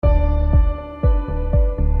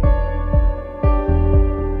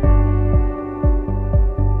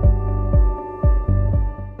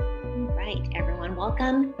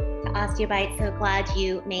Osteobites. So glad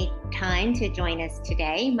you made time to join us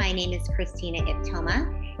today. My name is Christina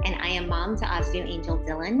Iptoma, and I am mom to OsteoAngel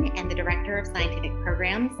Dylan and the Director of Scientific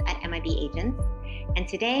Programs at MIB Agents. And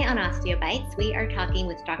today on Osteobites, we are talking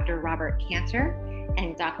with Dr. Robert Kanter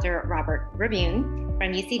and Dr. Robert Rabune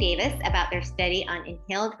from UC Davis about their study on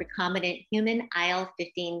inhaled recombinant human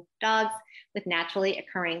IL-15 dogs with naturally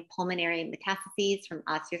occurring pulmonary metastases from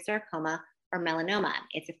osteosarcoma or melanoma.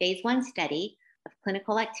 It's a phase 1 study of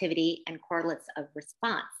clinical activity and correlates of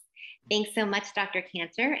response. Thanks so much, Dr.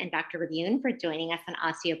 Kanter and Dr. Rabune, for joining us on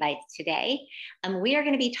Osteobites today. We are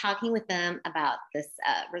going to be talking with them about this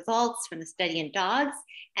results from the study in dogs.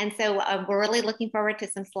 And so we're really looking forward to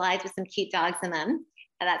some slides with some cute dogs in them.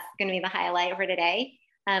 That's going to be the highlight for today.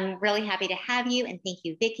 I'm really happy to have you, and thank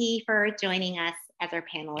you, Vicki, for joining us as our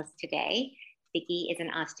panelist today. Vicki is an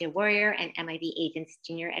Osteo Warrior and MIB Agents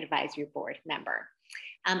Junior Advisory Board member.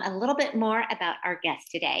 A little bit more about our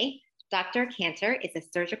guest today. Dr. Kanter is a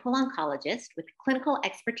surgical oncologist with clinical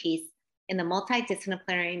expertise in the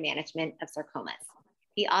multidisciplinary management of sarcomas.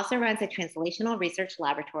 He also runs a translational research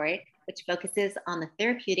laboratory, which focuses on the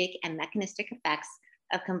therapeutic and mechanistic effects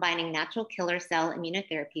of combining natural killer cell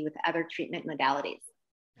immunotherapy with other treatment modalities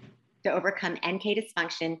to overcome NK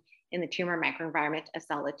dysfunction in the tumor microenvironment of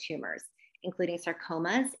solid tumors, including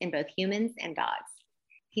sarcomas in both humans and dogs.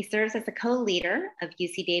 He serves as a co-leader of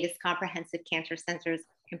UC Davis Comprehensive Cancer Center's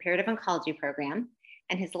Comparative Oncology Program,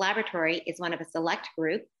 and his laboratory is one of a select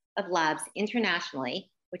group of labs internationally,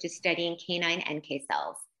 which is studying canine NK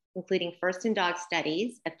cells, including first-in-dog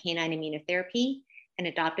studies of canine immunotherapy and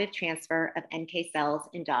adoptive transfer of NK cells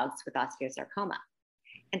in dogs with osteosarcoma.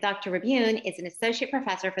 And Dr. Rabune is an associate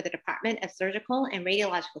professor for the Department of Surgical and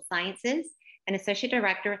Radiological Sciences and associate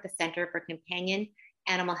director at the Center for Companion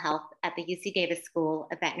Animal Health at the UC Davis School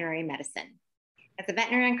of Veterinary Medicine. As a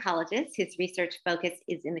veterinary oncologist, his research focus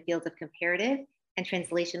is in the fields of comparative and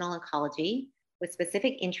translational oncology, with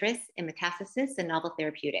specific interests in metastasis and novel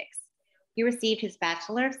therapeutics. He received his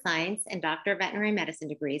Bachelor of Science and Doctor of Veterinary Medicine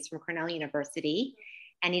degrees from Cornell University,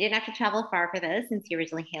 and he didn't have to travel far for those since he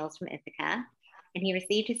originally hails from Ithaca. And he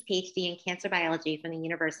received his PhD in cancer biology from the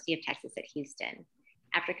University of Texas at Houston.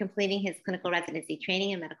 After completing his clinical residency training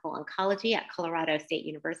in medical oncology at Colorado State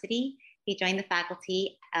University, he joined the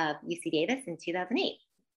faculty of UC Davis in 2008.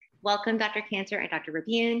 Welcome, Dr. Kanter and Dr.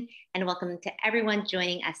 Rabune, and welcome to everyone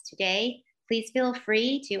joining us today. Please feel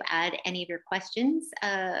free to add any of your questions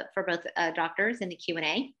for both doctors in the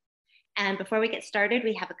Q&A. And before we get started,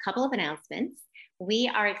 we have a couple of announcements.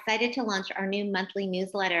 We are excited to launch our new monthly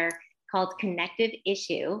newsletter called Connective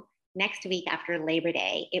Issue next week after Labor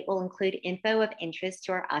Day. It will include info of interest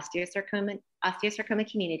to our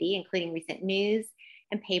osteosarcoma community, including recent news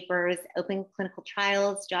and papers, open clinical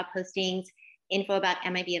trials, job postings, info about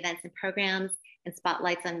MIB events and programs, and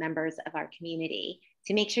spotlights on members of our community.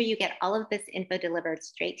 To make sure you get all of this info delivered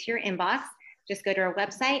straight to your inbox, just go to our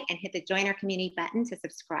website and hit the Join Our Community button to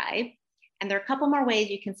subscribe. And there are a couple more ways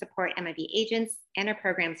you can support MIB Agents and our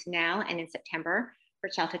programs now and in September for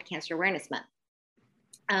Childhood Cancer Awareness Month.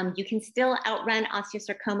 You can still outrun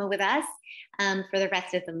osteosarcoma with us for the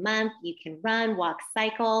rest of the month. You can run, walk,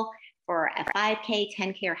 cycle for a 5K,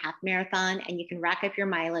 10K, or half marathon, and you can rack up your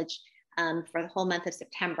mileage for the whole month of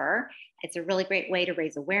September. It's a really great way to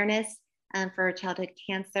raise awareness for childhood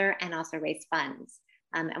cancer and also raise funds.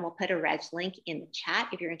 And we'll put a reg link in the chat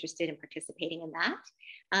if you're interested in participating in that.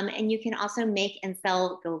 And you can also make and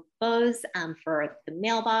sell bows for the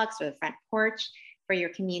mailbox or the front porch for your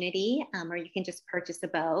community, or you can just purchase a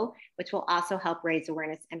bow, which will also help raise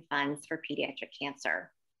awareness and funds for pediatric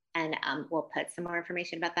cancer. And we'll put some more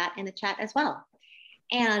information about that in the chat as well.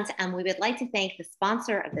 And we would like to thank the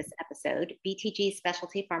sponsor of this episode, BTG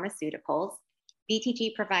Specialty Pharmaceuticals.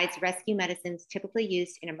 BTG provides rescue medicines typically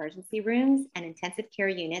used in emergency rooms and intensive care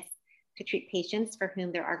units to treat patients for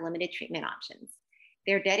whom there are limited treatment options.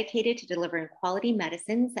 They're dedicated to delivering quality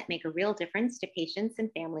medicines that make a real difference to patients and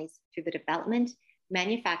families through the development,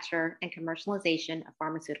 manufacture, and commercialization of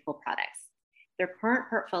pharmaceutical products. Their current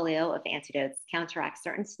portfolio of antidotes counteracts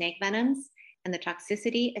certain snake venoms and the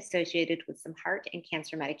toxicity associated with some heart and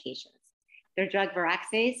cancer medications. Their drug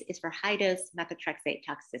Veraxase is for high-dose methotrexate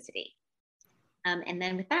toxicity. And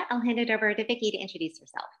then with that, I'll hand it over to Vicki to introduce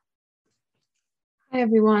herself. Hi,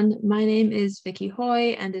 everyone. My name is Vicki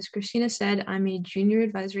Hoy, and as Christina said, I'm a Junior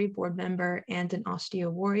Advisory Board member and an Osteo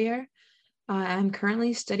Warrior. I'm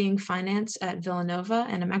currently studying finance at Villanova,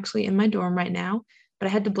 and I'm actually in my dorm right now, but I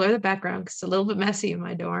had to blur the background because it's a little bit messy in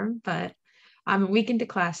my dorm, but I'm a week into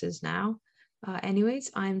classes now.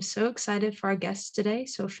 Anyways, I'm so excited for our guests today,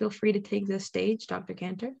 so feel free to take the stage, Dr.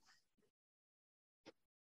 Kanter.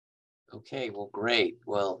 Okay, well, great.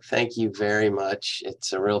 Well, thank you very much.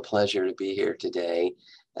 It's a real pleasure to be here today.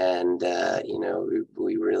 And,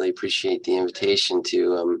 we really appreciate the invitation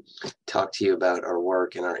to talk to you about our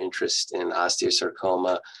work and our interest in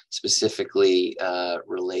osteosarcoma, specifically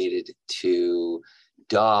related to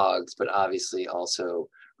dogs, but obviously also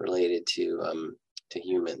related to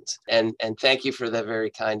humans. And thank you for that very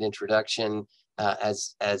kind introduction.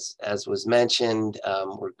 As was mentioned,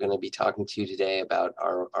 we're going to be talking to you today about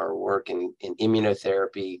our work in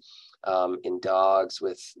immunotherapy in dogs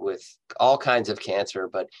with all kinds of cancer,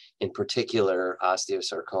 but in particular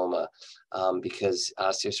osteosarcoma, because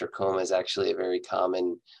osteosarcoma is actually a very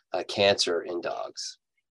common cancer in dogs.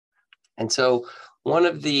 And so one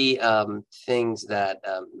of the things that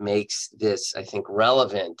makes this, I think,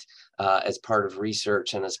 relevant as part of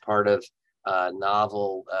research and as part of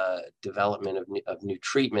novel development of new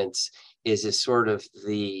treatments is sort of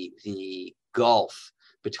the gulf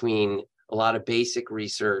between a lot of basic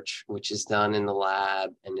research, which is done in the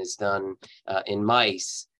lab and is done in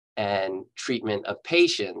mice, and treatment of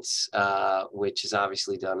patients, which is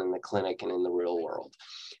obviously done in the clinic and in the real world.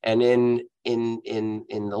 And in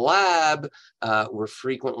the lab, we're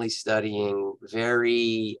frequently studying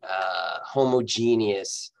very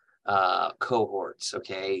homogeneous cohorts.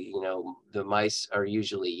 Okay, the mice are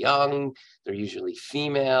usually young, they're usually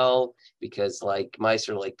female, because like mice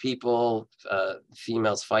are like people,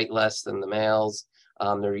 females fight less than the males.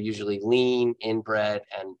 They're usually lean, inbred,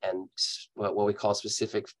 and what we call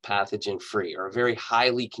specific pathogen free, or a very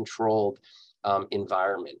highly controlled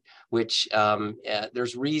environment, which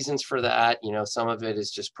there's reasons for that. Some of it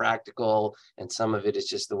is just practical, and some of it is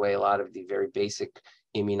just the way a lot of the very basic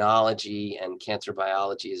immunology and cancer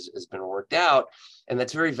biology has been worked out, and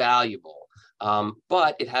that's very valuable.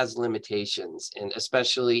 But it has limitations, and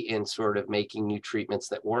especially in sort of making new treatments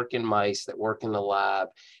that work in mice, that work in the lab,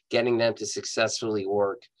 getting them to successfully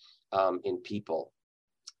work in people.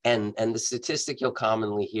 And the statistic you'll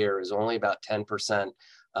commonly hear is only about 10%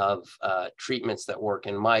 of treatments that work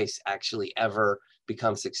in mice actually ever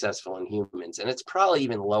become successful in humans. And it's probably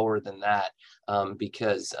even lower than that,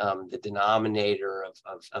 because the denominator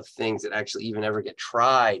of things that actually even ever get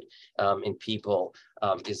tried in people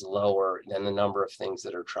is lower than the number of things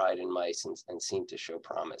that are tried in mice and seem to show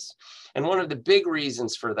promise. And one of the big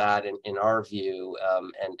reasons for that, in our view,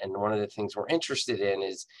 and one of the things we're interested in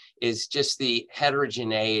is just the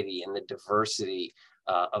heterogeneity and the diversity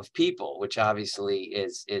of people, which obviously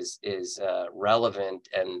is relevant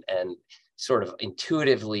and sort of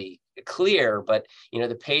intuitively clear. But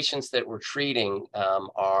the patients that we're treating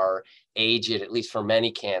are aged, at least for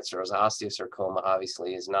many cancers. Osteosarcoma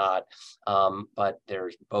obviously is not, but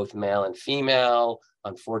they're both male and female.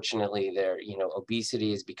 Unfortunately,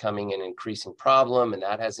 obesity is becoming an increasing problem, and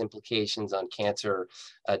that has implications on cancer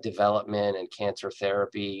development and cancer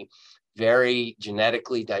therapy. Very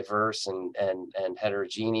genetically diverse and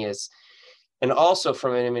heterogeneous. And also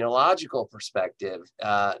from an immunological perspective,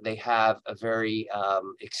 they have a very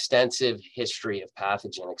extensive history of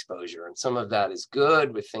pathogen exposure. And some of that is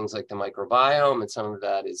good with things like the microbiome, and some of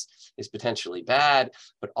that is potentially bad.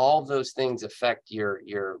 But all of those things affect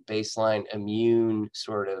your baseline immune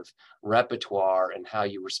sort of repertoire and how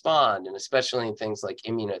you respond, and especially in things like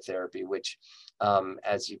immunotherapy, which,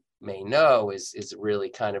 as you may know, is really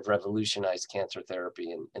kind of revolutionized cancer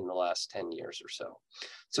therapy in the last 10 years or so.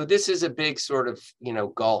 So this is a big sort of,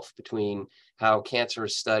 gulf between how cancer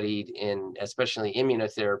is studied in, especially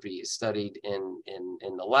immunotherapy is studied in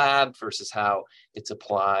the lab versus how it's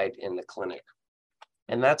applied in the clinic.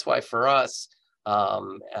 And that's why for us,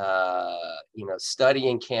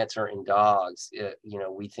 studying cancer in dogs,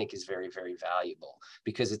 we think is very, very valuable,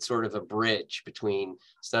 because it's sort of a bridge between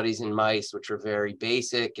studies in mice, which are very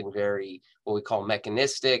basic and very what we call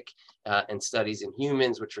mechanistic, and studies in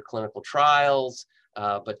humans, which are clinical trials,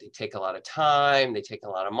 but they take a lot of time, they take a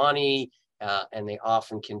lot of money, and they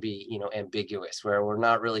often can be, ambiguous, where we're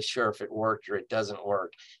not really sure if it worked or it doesn't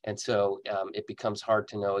work. And so it becomes hard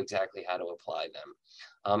to know exactly how to apply them.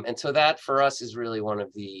 And so that for us is really one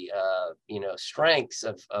of the strengths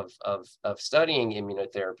of studying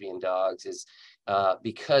immunotherapy in dogs, is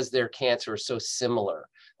because their cancer is so similar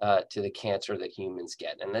to the cancer that humans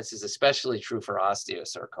get. And this is especially true for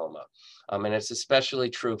osteosarcoma. And it's especially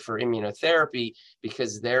true for immunotherapy,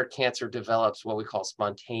 because their cancer develops what we call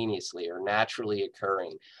spontaneously, or naturally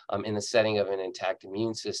occurring in the setting of an intact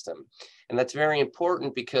immune system. And that's very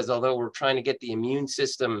important, because although we're trying to get the immune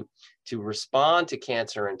system to respond to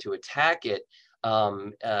cancer and to attack it,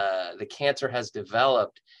 the cancer has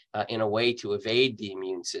developed in a way to evade the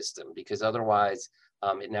immune system, because otherwise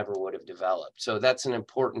it never would have developed. So that's an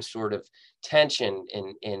important sort of tension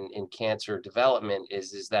in cancer development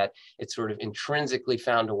is that it's sort of intrinsically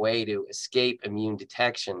found a way to escape immune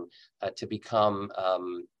detection to become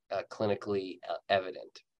clinically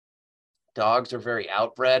evident. Dogs are very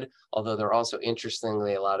outbred, although there are also,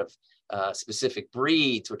 interestingly, a lot of specific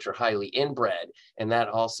breeds which are highly inbred, and that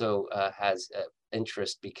also has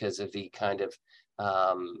interest because of the kind of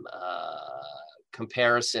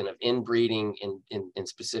comparison of inbreeding in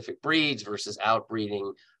specific breeds versus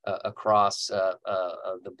outbreeding across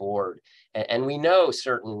the board. And we know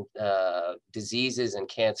certain diseases and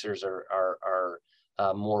cancers are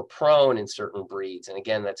more prone in certain breeds. And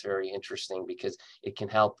again, that's very interesting because it can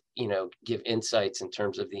help, give insights in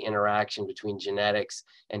terms of the interaction between genetics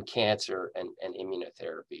and cancer and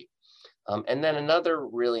immunotherapy. And then another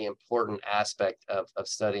really important aspect of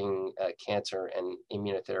studying cancer and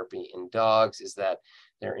immunotherapy in dogs is that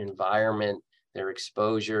their environment, their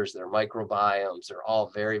exposures, their microbiomes are all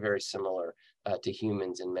very, very similar to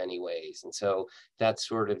humans in many ways. And so that's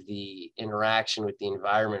sort of the interaction with the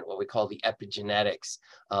environment, what we call the epigenetics,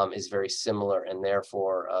 is very similar, and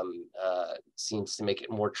therefore seems to make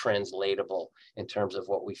it more translatable in terms of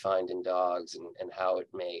what we find in dogs and how it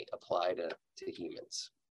may apply to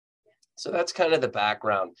humans. So that's kind of the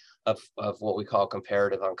background of what we call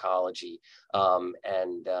comparative oncology,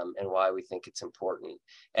 and why we think it's important.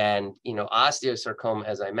 And, osteosarcoma,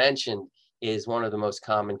 as I mentioned, is one of the most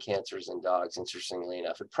common cancers in dogs, interestingly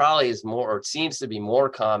enough. It probably is more, or it seems to be more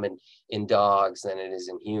common in dogs than it is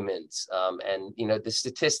in humans. And, the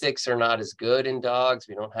statistics are not as good in dogs.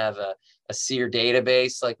 We don't have a SEER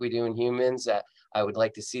database like we do in humans. I would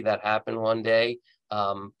like to see that happen one day.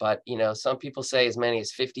 But, some people say as many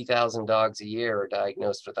as 50,000 dogs a year are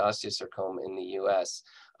diagnosed with osteosarcoma in the US.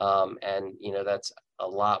 And, that's a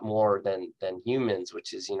lot more than humans,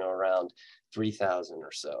 which is, around 3,000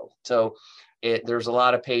 or so. So there's a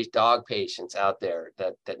lot of dog patients out there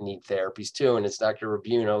that need therapies too. And as Dr.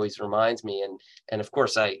 Rabune always reminds me, and of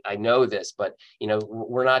course I know this, but,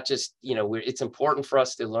 we're not just, it's important for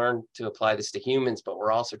us to learn to apply this to humans, but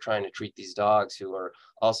we're also trying to treat these dogs who are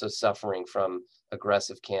also suffering from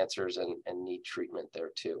aggressive cancers and need treatment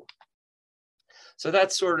there too. So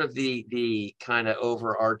that's sort of the kind of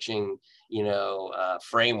overarching,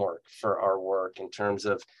 framework for our work in terms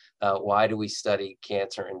of why do we study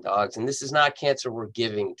cancer in dogs? And this is not cancer we're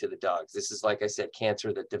giving to the dogs. This is, like I said,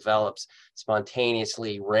 cancer that develops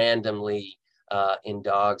spontaneously, randomly in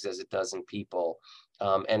dogs as it does in people.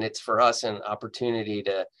 And it's for us an opportunity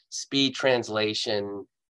to speed translation,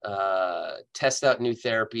 test out new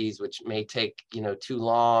therapies, which may take, too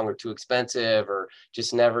long or too expensive, or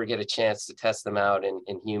just never get a chance to test them out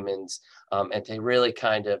in humans, and to really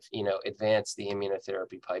kind of, advance the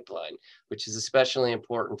immunotherapy pipeline, which is especially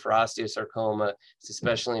important for osteosarcoma. It's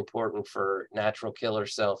especially important for natural killer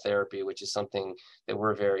cell therapy, which is something that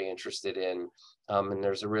we're very interested in. And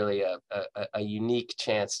there's really a unique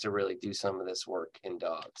chance to really do some of this work in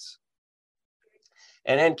dogs.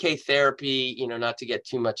 And NK therapy, not to get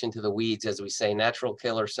too much into the weeds, as we say, natural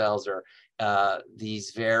killer cells are these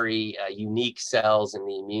very unique cells in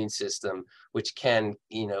the immune system, which can,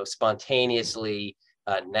 spontaneously,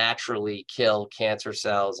 naturally kill cancer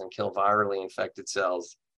cells and kill virally infected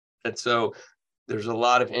cells. And so there's a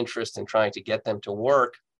lot of interest in trying to get them to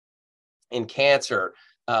work in cancer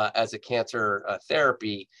as a cancer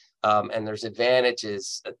therapy. And there's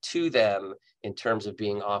advantages to them in terms of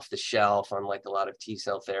being off the shelf, unlike a lot of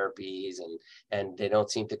T-cell therapies, and they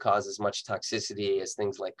don't seem to cause as much toxicity as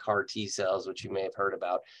things like CAR T-cells, which you may have heard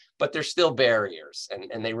about, but there's still barriers,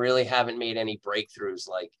 and they really haven't made any breakthroughs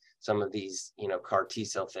like some of these, CAR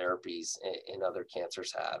T-cell therapies in other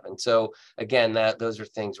cancers have. And so again, those are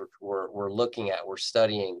things we're looking at, we're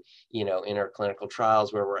studying, in our clinical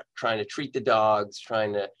trials, where we're trying to treat the dogs,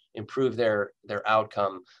 trying to improve their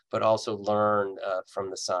outcome, but also learn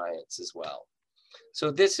from the science as well. So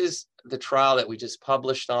this is the trial that we just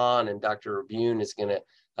published on, and Dr. Rabune is going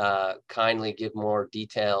to kindly give more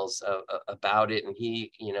details about it. And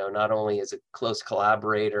he, not only is a close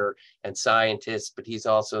collaborator and scientist, but he's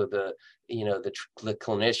also the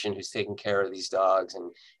clinician who's taking care of these dogs,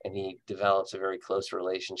 and he develops a very close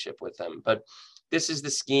relationship with them. But this is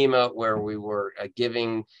the schema where we were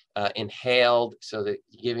giving inhaled, so that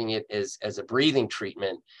giving it as a breathing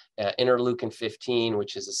treatment, interleukin-15,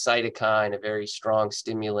 which is a cytokine, a very strong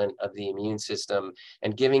stimulant of the immune system,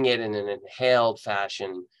 and giving it in an inhaled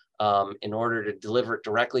fashion in order to deliver it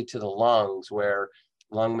directly to the lungs, where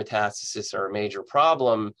lung metastasis are a major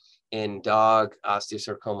problem in dog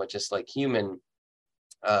osteosarcoma, just like human.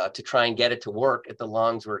 to try and get it to work at the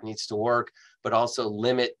lungs where it needs to work, but also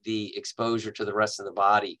limit the exposure to the rest of the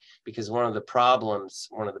body. Because one of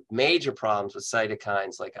the major problems with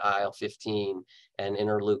cytokines like IL-15 and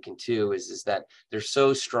interleukin-2 is that they're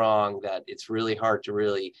so strong that it's really hard to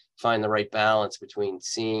really find the right balance between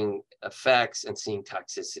seeing effects and seeing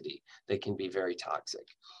toxicity. They can be very toxic.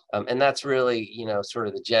 And that's really, sort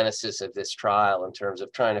of the genesis of this trial in terms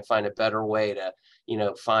of trying to find a better way to,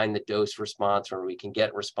 find the dose response where we can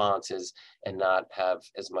get responses and not have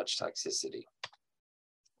as much toxicity.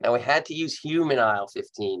 Now, we had to use human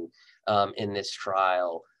IL-15 in this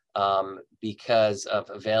trial because of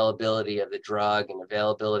availability of the drug and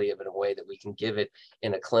availability of it in a way that we can give it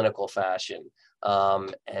in a clinical fashion.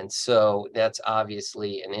 And so that's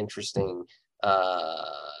obviously an interesting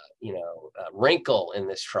wrinkle in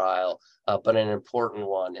this trial, but an important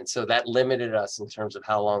one. And so that limited us in terms of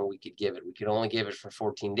how long we could give it. We could only give it for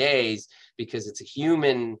 14 days because it's a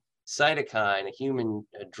human cytokine, a human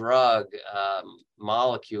drug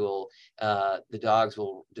molecule. The dogs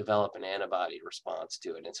will develop an antibody response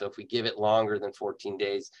to it. And so if we give it longer than 14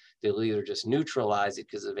 days, they'll either just neutralize it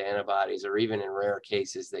because of antibodies, or even in rare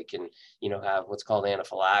cases, they can, have what's called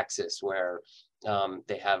anaphylaxis, where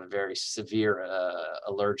they have a very severe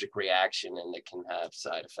allergic reaction and it can have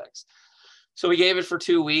side effects. So we gave it for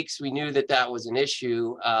 2 weeks. We knew that that was an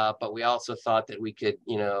issue, but we also thought that we could,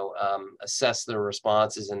 assess the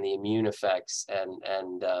responses and the immune effects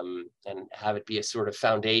and have it be a sort of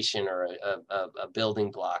foundation or a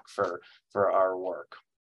building block for our work.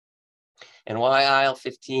 And why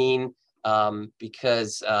IL-15?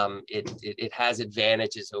 Because it has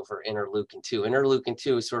advantages over interleukin-2.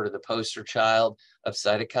 Interleukin-2 is sort of the poster child of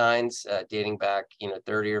cytokines, dating back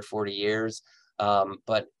 30 or 40 years.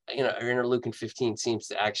 But interleukin-15 seems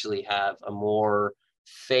to actually have a more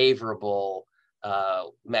favorable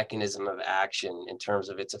mechanism of action in terms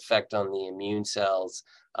of its effect on the immune cells,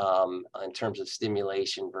 in terms of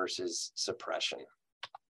stimulation versus suppression.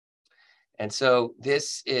 And so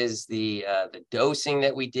this is the dosing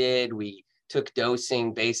that we did. We took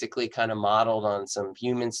dosing basically kind of modeled on some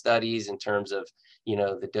human studies in terms of,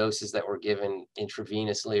 the doses that were given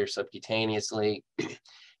intravenously or subcutaneously.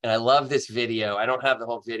 And I love this video. I don't have the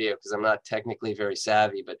whole video because I'm not technically very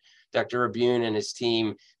savvy, but Dr. Rabun and his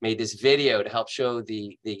team made this video to help show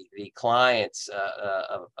the clients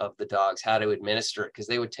of the dogs how to administer it, because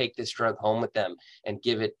they would take this drug home with them and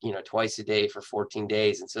give it, twice a day for 14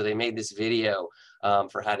 days. And so they made this video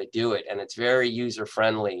for how to do it. And it's very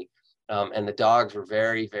user-friendly. And the dogs were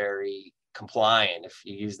very, very compliant, if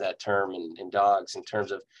you use that term in dogs, in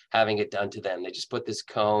terms of having it done to them. They just put this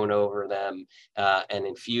cone over them and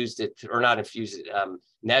infused it, or not infused it,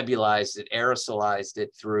 nebulized it, aerosolized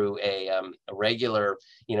it through a regular,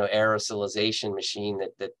 aerosolization machine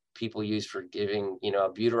that people use for giving,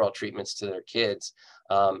 albuterol treatments to their kids.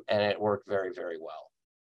 And it worked very, very well.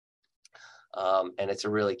 And it's a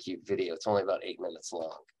really cute video. It's only about 8 minutes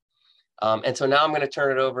long. And so now I'm going to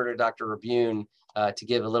turn it over to Dr. Rabun to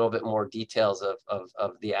give a little bit more details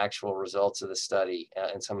of the actual results of the study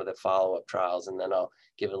and some of the follow-up trials, and then I'll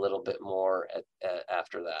give a little bit more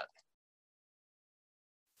after that.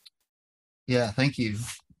 Yeah, thank you.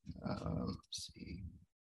 Let's see.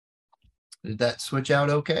 Did that switch out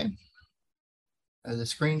okay? The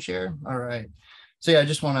screen share? All right. So yeah, I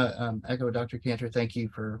just want to echo Dr. Cantor. Thank you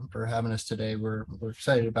for having us today. We're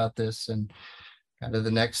excited about this and kind of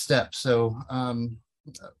the next step. So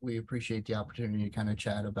we appreciate the opportunity to kind of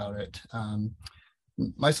chat about it.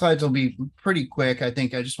 My slides will be pretty quick. I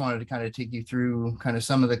think I just wanted to kind of take you through kind of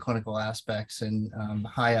some of the clinical aspects and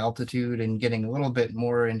high altitude, and getting a little bit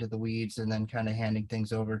more into the weeds, and then kind of handing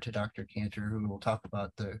things over to Dr. Cantor, who will talk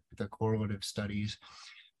about the correlative studies.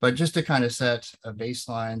 But just to kind of set a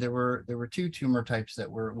baseline, there were 2 tumor types that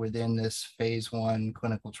were within this phase 1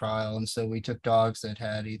 clinical trial. And so we took dogs that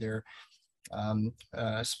had either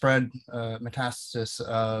spread metastasis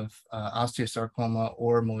of osteosarcoma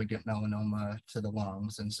or malignant melanoma to the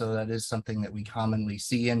lungs. And so that is something that we commonly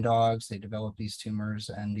see in dogs. They develop these tumors,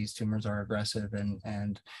 and these tumors are aggressive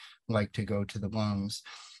and like to go to the lungs.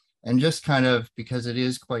 And just kind of because it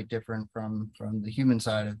is quite different from the human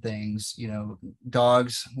side of things,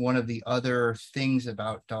 dogs, one of the other things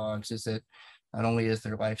about dogs is that not only is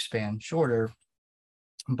their lifespan shorter,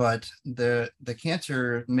 but the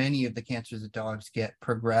cancer, many of the cancers that dogs get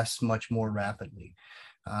progress much more rapidly.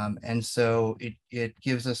 And so it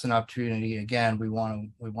gives us an opportunity. Again, we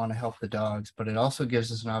want to help the dogs, but it also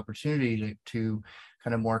gives us an opportunity to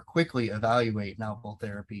kind of more quickly evaluate novel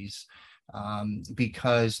therapies,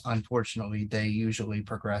 because unfortunately they usually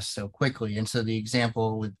progress so quickly. And so the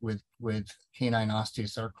example with canine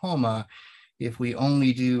osteosarcoma if we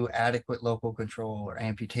only do adequate local control or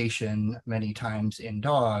amputation many times in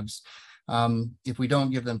dogs, if we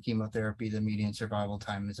don't give them chemotherapy, the median survival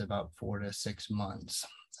time is about 4 to 6 months.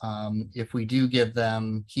 If we do give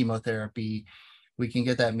them chemotherapy, we can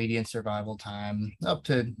get that median survival time up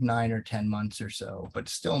to 9 or 10 months or so, but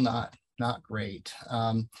still not great.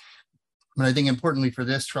 But I think importantly for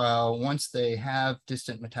this trial, once they have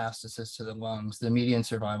distant metastasis to the lungs, the median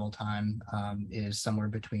survival time is somewhere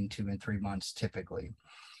between 2 and 3 months typically.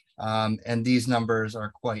 And these numbers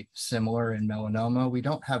are quite similar in melanoma. We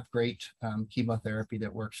don't have great chemotherapy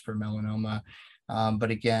that works for melanoma,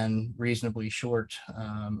 but again, reasonably short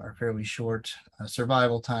or fairly short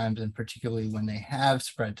survival times, and particularly when they have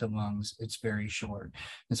spread to lungs, it's very short.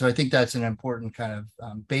 And so I think that's an important kind of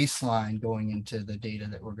baseline going into the data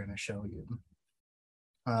that we're going to show you.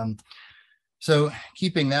 So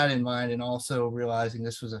keeping that in mind, and also realizing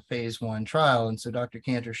this was a phase 1 trial. And so Dr.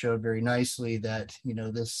 Kanter showed very nicely that, you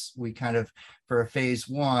know, we kind of, for a phase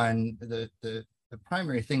 1, the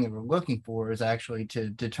primary thing that we're looking for is actually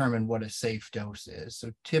to determine what a safe dose is.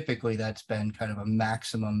 So typically that's been kind of a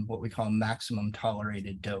maximum, what we call maximum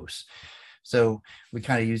tolerated dose. So we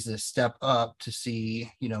kind of use this step up to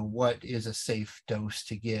see, you know, what is a safe dose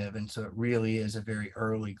to give. And so it really is a very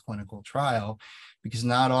early clinical trial, because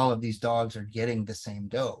not all of these dogs are getting the same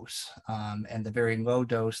dose. And the very low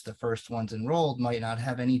dose, the first ones enrolled, might not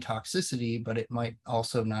have any toxicity, but it might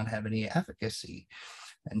also not have any efficacy.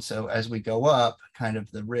 And so as we go up, kind of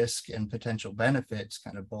the risk and potential benefits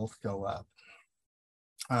kind of both go up.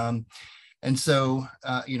 And so,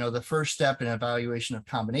 you know, the first step in evaluation of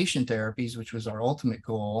combination therapies, which was our ultimate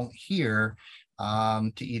goal here,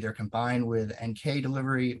 to either combine with NK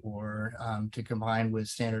delivery or to combine with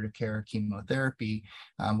standard of care chemotherapy,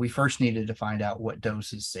 we first needed to find out what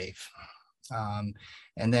dose is safe.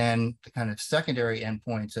 And then the kind of secondary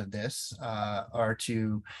endpoints of this are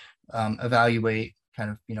to evaluate kind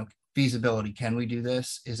of, you know, feasibility. Can we do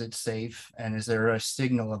this? Is it safe? And is there a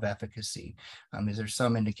signal of efficacy? Is there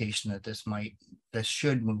some indication that this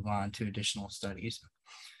should move on to additional studies?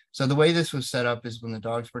 So the way this was set up is when the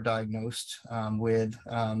dogs were diagnosed with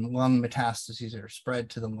lung metastases that are spread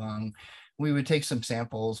to the lung, we would take some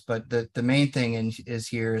samples, but the main thing is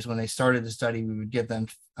when they started the study, we would give them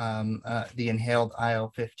the inhaled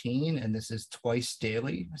IL-15, and this is twice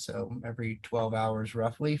daily, so every 12 hours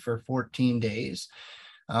roughly for 14 days.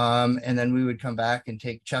 And then we would come back and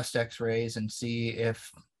take chest x-rays and see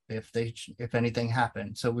if anything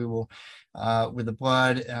happened. So we will, with the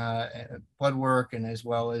blood work, and as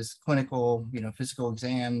well as clinical, you know, physical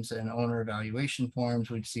exams and owner evaluation forms,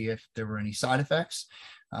 we'd see if there were any side effects.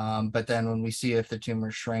 But then when we see if the tumor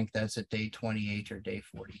shrank, that's at day 28 or day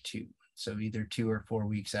 42. So either 2 or 4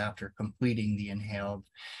 weeks after completing the inhaled.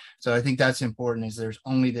 So I think that's important, is there's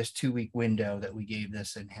only this 2-week window that we gave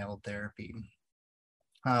this inhaled therapy.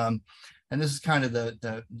 And this is kind of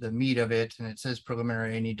the meat of it, and it says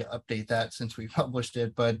preliminary. I need to update that since we published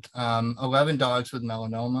it, but 11 dogs with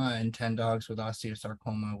melanoma and 10 dogs with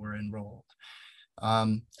osteosarcoma were enrolled.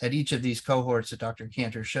 At each of these cohorts that Dr.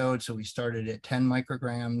 Kanter showed, so we started at 10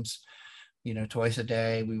 micrograms, you know, twice a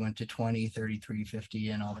day. We went to 20, 33, 50,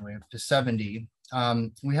 and all the way up to 70.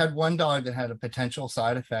 We had one dog that had a potential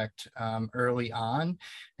side effect early on,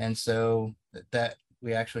 and so that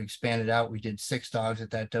we actually expanded out. We did 6 dogs at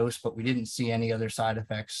that dose, but we didn't see any other side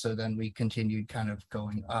effects. So then we continued kind of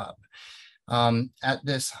going up. At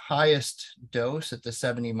this highest dose, at the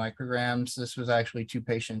 70 micrograms, this was actually 2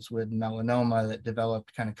 patients with melanoma that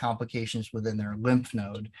developed kind of complications within their lymph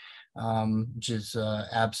node, which is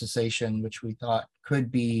abscessation, which we thought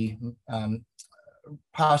could be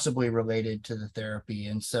possibly related to the therapy.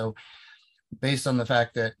 And so based on the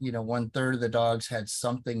fact that, you know, 1/3 of the dogs had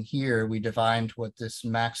something here, we defined what this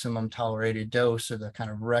maximum tolerated dose, or the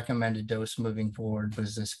kind of recommended dose moving forward,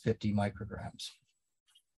 was this 50 micrograms.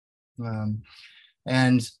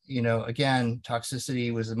 And, you know, again,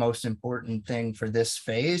 toxicity was the most important thing for this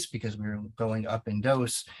phase because we were going up in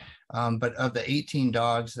dose. But of the 18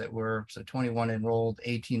 dogs that were, so 21 enrolled,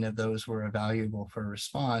 18 of those were evaluable for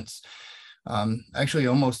response. Actually,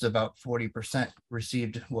 almost about 40%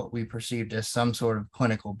 received what we perceived as some sort of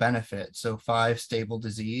clinical benefit. So 5 stable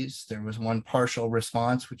disease. There was 1 partial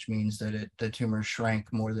response, which means that the tumor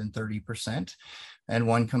shrank more than 30%, and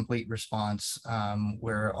 1 complete response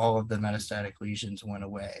where all of the metastatic lesions went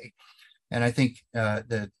away. And I think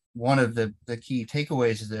that one of the key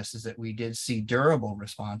takeaways of this is that we did see durable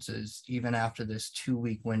responses even after this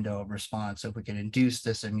 2-week window of response. So if we can induce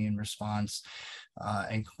this immune response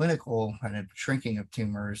and clinical kind of shrinking of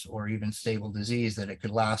tumors or even stable disease, that it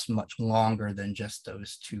could last much longer than just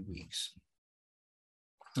those 2 weeks.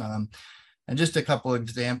 And And just a couple of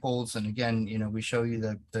examples. And again, we show you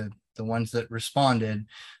the ones that responded.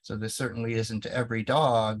 So this certainly isn't every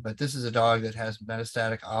dog, but this is a dog that has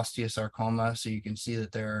metastatic osteosarcoma. So you can see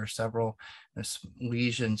that there are several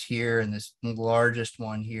lesions here, and this largest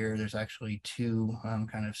one here, there's actually two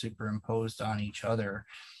kind of superimposed on each other.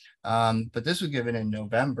 But this was given in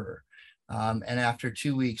November. And after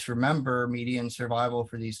 2 weeks, remember, median survival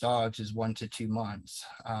for these dogs is 1 to 2 months.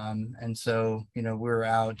 And so, we're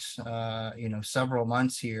out, several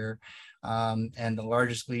months here. And the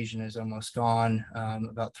largest lesion is almost gone.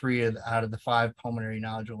 About 3 out of the 5 pulmonary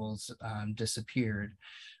nodules disappeared.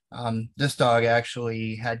 This dog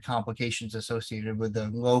actually had complications associated with the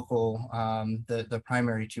local, the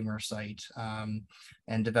primary tumor site,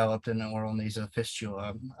 and developed an oral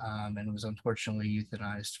nasofistula, and was unfortunately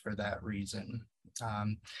euthanized for that reason.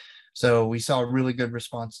 So we saw really good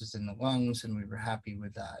responses in the lungs, and we were happy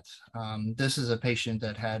with that. This is a patient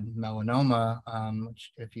that had melanoma,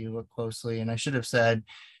 which if you look closely, and I should have said,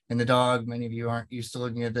 in the dog, many of you aren't used to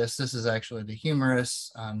looking at this. This is actually the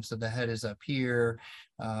humerus. So the head is up here.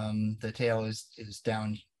 The tail is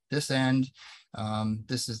down this end.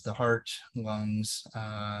 This is the heart, lungs,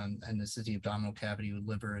 and this is the abdominal cavity with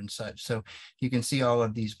liver and such. So you can see all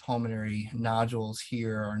of these pulmonary nodules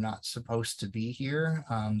here are not supposed to be here.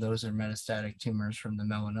 Those are metastatic tumors from the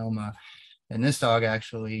melanoma. And this dog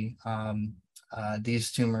actually,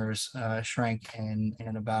 these tumors shrank in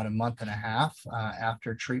about a month and a half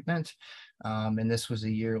after treatment. And this was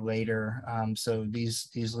a year later. So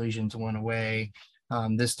these lesions went away.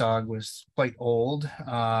 This dog was quite old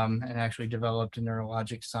and actually developed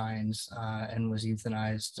neurologic signs and was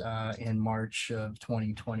euthanized in March of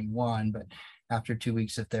 2021. But after 2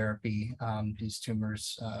 weeks of therapy, these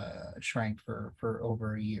tumors shrank for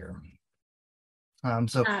over a year.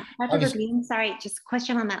 Dr. Rabin, sorry, just a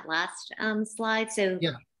question on that last slide. So,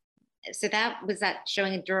 yeah. So that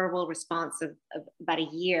showing a durable response of about a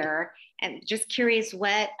year, and just curious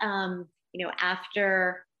what after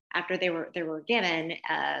they were given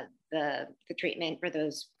the treatment for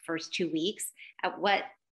those first 2 weeks,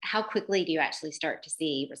 how quickly do you actually start to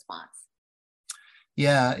see response?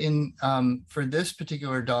 Yeah, for this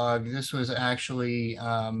particular dog, this was actually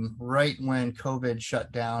right when COVID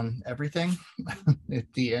shut down everything at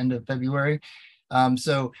the end of February.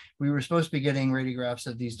 So we were supposed to be getting radiographs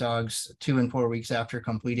of these dogs 2 and 4 weeks after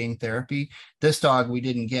completing therapy. This dog we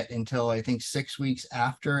didn't get until I think 6 weeks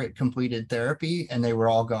after it completed therapy, and they were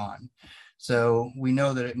all gone. So we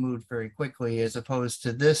know that it moved very quickly, as opposed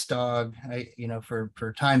to this dog.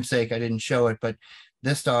 For time's sake, I didn't show it, but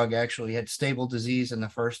this dog actually had stable disease in the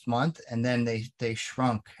first month, and then they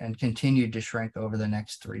shrunk and continued to shrink over the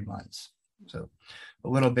next 3 months. So a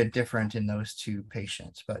little bit different in those 2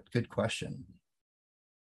 patients, but good question.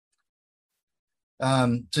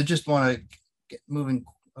 So just want to get moving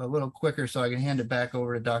a little quicker so I can hand it back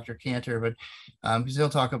over to Dr. Cantor, but because he'll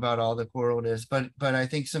talk about all the correlatives. But I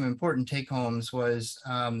think some important take homes was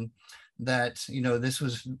that this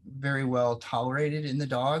was very well tolerated in the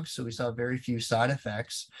dogs, so we saw very few side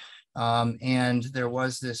effects, and there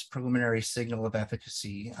was this preliminary signal of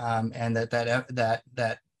efficacy, and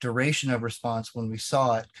that duration of response when we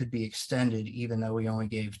saw it could be extended even though we only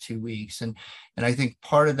gave 2 weeks. And I think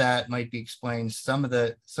part of that might be explained some of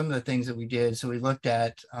the things that we did. So we looked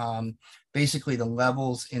at basically the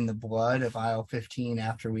levels in the blood of IL-15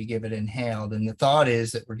 after we give it inhaled. And the thought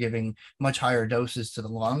is that we're giving much higher doses to the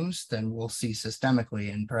lungs than we'll see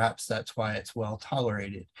systemically, and perhaps that's why it's well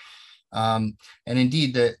tolerated. And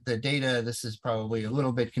indeed, the data, this is probably a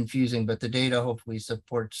little bit confusing, but the data hopefully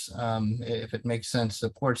supports, if it makes sense,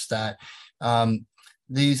 supports that.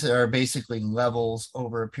 These are basically levels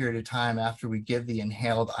over a period of time after we give the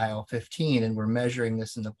inhaled IL-15, and we're measuring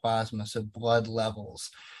this in the plasma, so blood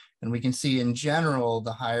levels. And we can see in general,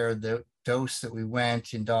 the higher the dose that we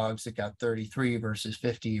went in dogs that got 33 versus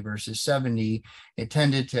 50 versus 70, it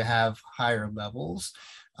tended to have higher levels.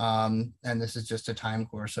 And this is just a time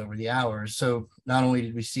course over the hours. So not only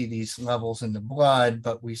did we see these levels in the blood,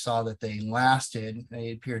 but we saw that they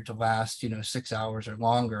appeared to last, 6 hours or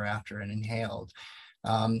longer after an inhaled.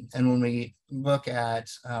 And when we look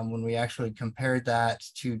at, when we actually compared that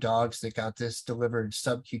to dogs that got this delivered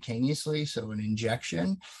subcutaneously, so an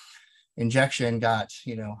injection got,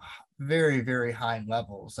 very, very high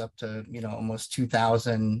levels, up to, almost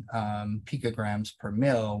 2,000 picograms per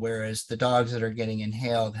mil, whereas the dogs that are getting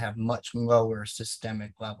inhaled have much lower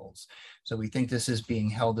systemic levels. So we think this is being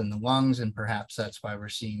held in the lungs, and perhaps that's why we're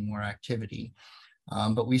seeing more activity.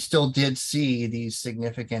 But we still did see these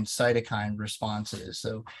significant cytokine responses.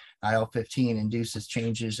 So IL-15 induces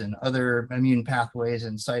changes in other immune pathways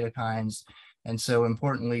and cytokines. And so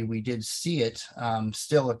importantly, we did see it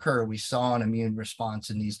still occur. We saw an immune response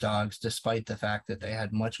in these dogs, despite the fact that they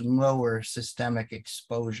had much lower systemic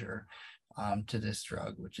exposure to this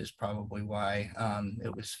drug, which is probably why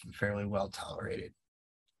it was fairly well tolerated.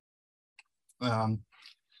 And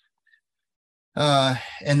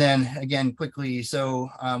then again, quickly, so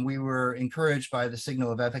we were encouraged by the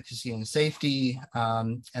signal of efficacy and safety.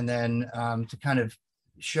 And then to kind of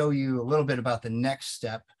show you a little bit about the next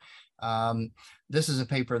step, this is a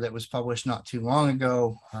paper that was published not too long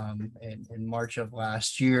ago in March of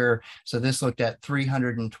last year. So this looked at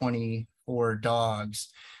 324 dogs.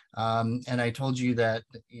 And I told you that,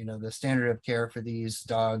 you know, the standard of care for these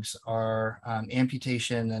dogs are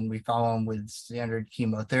amputation, and we follow them with standard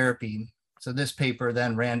chemotherapy. So this paper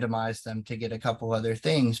then randomized them to get a couple other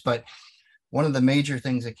things. But one of the major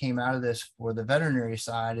things that came out of this for the veterinary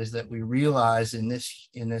side is that we realized in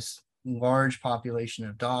this large population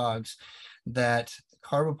of dogs that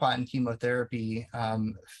carboplatin chemotherapy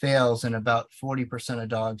fails in about 40% of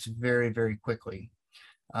dogs very, very quickly.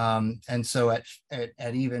 And so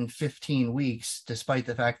at even 15 weeks, despite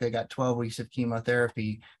the fact they got 12 weeks of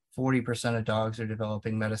chemotherapy, 40% of dogs are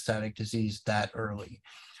developing metastatic disease that early.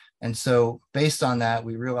 And so based on that,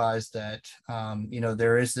 we realized that, you know,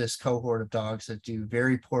 there is this cohort of dogs that do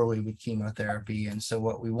very poorly with chemotherapy. And so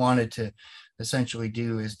what we wanted to essentially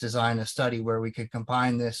do is design a study where we could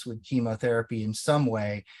combine this with chemotherapy in some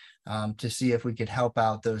way to see if we could help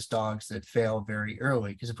out those dogs that fail very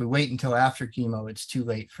early. Because if we wait until after chemo, it's too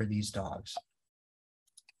late for these dogs.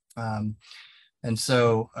 And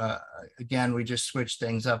so, again, we just switched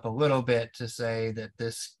things up a little bit to say that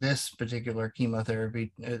this particular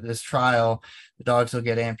chemotherapy, this trial, the dogs will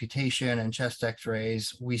get amputation and chest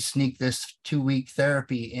x-rays. We sneak this 2-week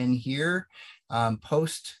therapy in here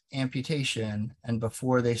post amputation and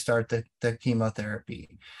before they start the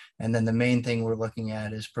chemotherapy. And then the main thing we're looking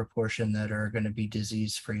at is proportion that are going to be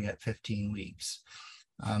disease-free at 15 weeks.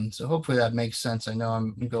 So hopefully that makes sense. I know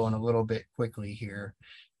I'm going a little bit quickly here.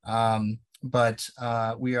 But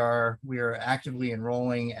we are actively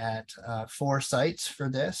enrolling at 4 sites for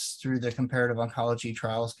this through the Comparative Oncology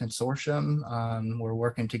Trials Consortium. We're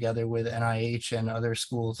working together with NIH and other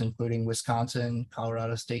schools, including Wisconsin,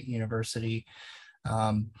 Colorado State University,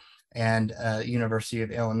 and University of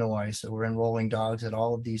Illinois. So we're enrolling dogs at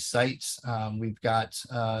all of these sites. We've got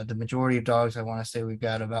the majority of dogs, I want to say we've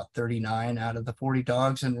got about 39 out of the 40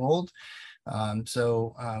 dogs enrolled.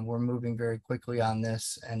 So we're moving very quickly on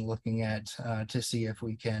this and looking at to see if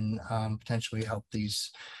we can potentially help these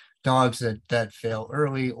dogs that fail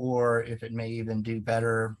early, or if it may even do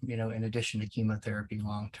better, you know, in addition to chemotherapy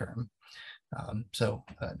long term. So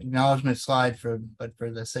acknowledgement slide, but for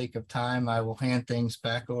the sake of time, I will hand things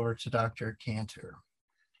back over to Dr. Cantor.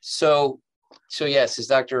 So yes, as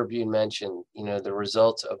Dr. Abune mentioned, you know, the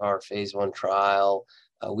results of our phase 1 trial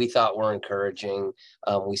we thought were encouraging.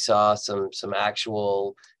 We saw some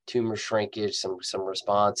actual tumor shrinkage, some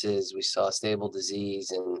responses. We saw stable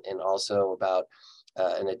disease, and also about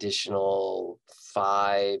an additional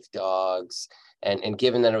 5 dogs. And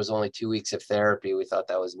given that it was only 2 weeks of therapy, we thought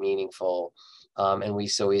that was meaningful. And we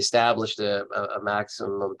established a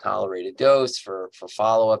maximum tolerated dose for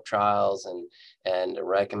follow-up trials and a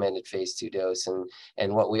recommended phase 2 dose.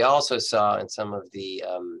 And what we also saw in some of the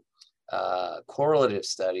correlative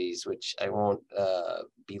studies, which I won't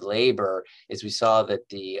belabor, is we saw that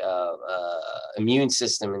the immune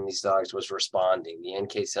system in these dogs was responding. The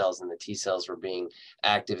NK cells and the T cells were being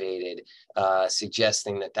activated,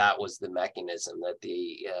 suggesting that was the mechanism, that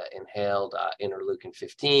the inhaled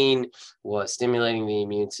interleukin-15 was stimulating the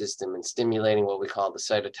immune system and stimulating what we call the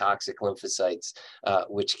cytotoxic lymphocytes,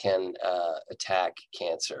 which can attack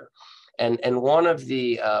cancer. And one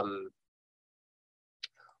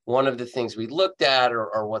of the things we looked at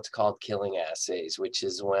are what's called killing assays, which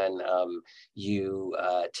is when you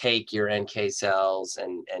take your NK cells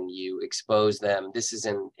and you expose them. This is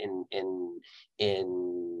in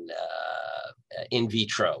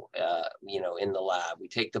vitro, you know, in the lab. We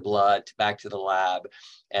take the blood back to the lab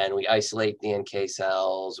and we isolate the NK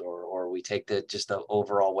cells, or we take just the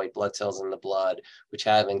overall white blood cells in the blood, which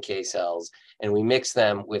have NK cells, and we mix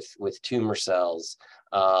them with tumor cells.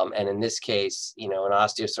 And in this case, you know, an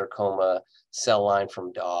osteosarcoma cell line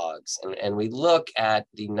from dogs. And we look at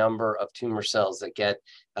the number of tumor cells that get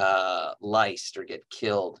lysed or get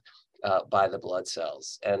killed by the blood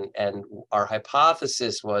cells. And our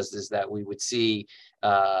hypothesis is that we would see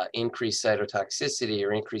increased cytotoxicity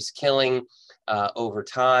or increased killing over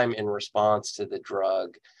time in response to the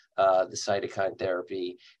drug, the cytokine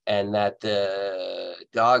therapy, and that the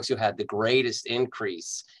dogs who had the greatest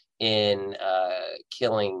increase in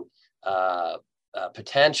killing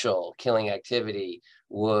potential killing activity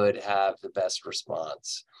would have the best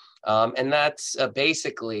response. And that's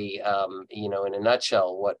basically, you know, in a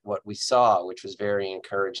nutshell, what we saw, which was very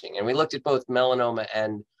encouraging. And we looked at both melanoma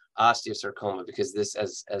and osteosarcoma because this,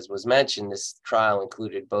 as was mentioned, this trial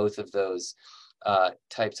included both of those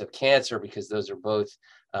types of cancer because those are both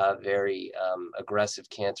very aggressive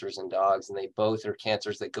cancers in dogs, and they both are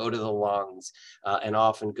cancers that go to the lungs and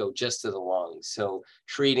often go just to the lungs. So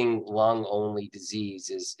treating lung-only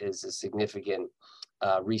disease is a significant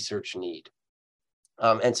research need.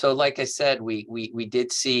 And so, like I said, we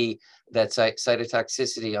did see that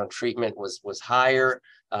cytotoxicity on treatment was higher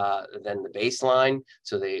than the baseline.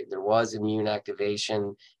 So there was immune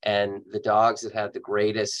activation, and the dogs that had the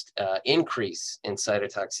greatest increase in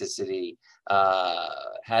cytotoxicity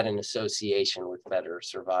had an association with better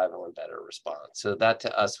survival and better response. So that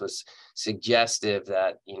to us was suggestive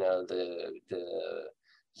that, you know, the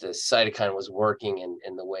cytokine was working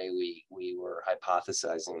in the way we were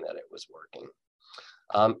hypothesizing that it was working.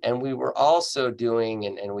 And we were also doing,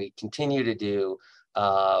 and we continue to do,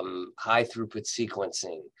 high throughput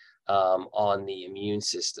sequencing on the immune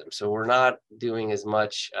system. So we're not doing as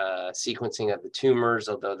much sequencing of the tumors,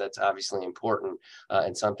 although that's obviously important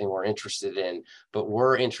and something we're interested in, but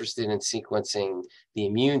we're interested in sequencing the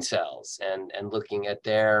immune cells and looking at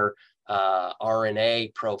their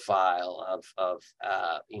RNA profile of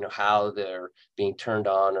you know, how they're being turned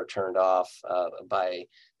on or turned off by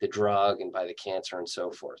the drug and by the cancer and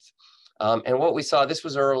so forth. And what we saw, this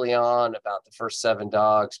was early on, about the first 7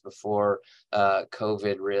 dogs before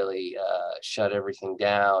COVID really shut everything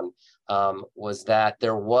down, was that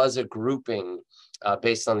there was a grouping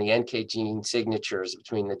based on the NK gene signatures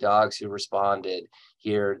between the dogs who responded.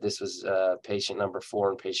 Here, this was patient number 4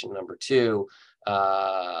 and patient number 2,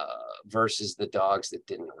 versus the dogs that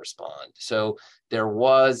didn't respond. So there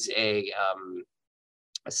was a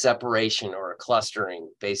separation or a clustering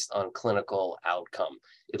based on clinical outcome,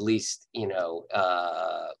 at least, you know,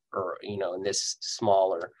 or, you know, in this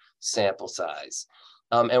smaller sample size.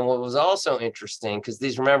 And what was also interesting, because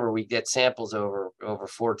these, remember, we get samples over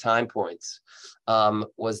 4 time points,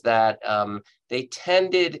 was that they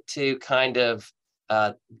tended to kind of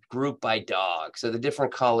group by dog. So the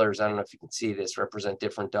different colors, I don't know if you can see this, represent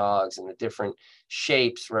different dogs, and the different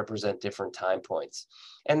shapes represent different time points.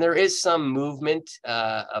 And there is some movement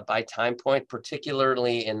by time point,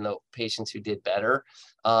 particularly in the patients who did better.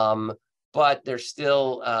 But they're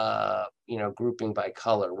still, you know, grouping by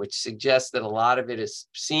color, which suggests that a lot of it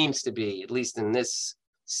seems to be, at least in this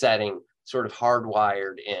setting, sort of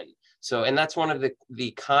hardwired in. So, and that's one of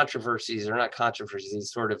the controversies, or not controversies,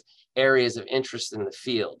 these sort of areas of interest in the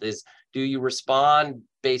field is, do you respond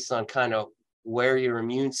based on kind of where your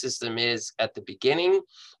immune system is at the beginning,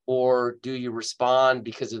 or do you respond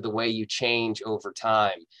because of the way you change over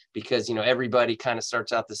time? Because, you know, everybody kind of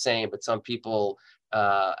starts out the same, but some people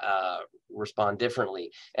respond differently.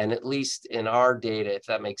 And at least in our data, if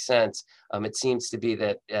that makes sense, it seems to be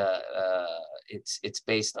that it's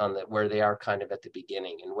based on where they are kind of at the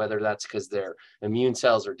beginning, and whether that's because their immune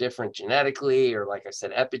cells are different genetically, or, like I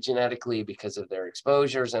said, epigenetically because of their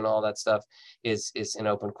exposures and all that stuff is an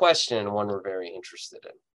open question, and one we're very interested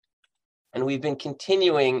in. And we've been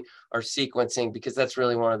continuing our sequencing because that's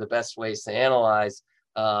really one of the best ways to analyze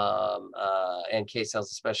NK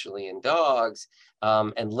cells, especially in dogs,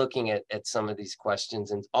 and looking at some of these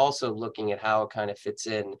questions, and also looking at how it kind of fits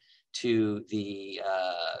in to the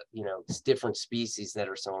you know, different species that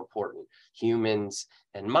are so important, humans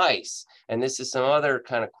and mice. And this is some other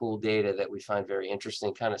kind of cool data that we find very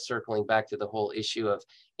interesting, kind of circling back to the whole issue of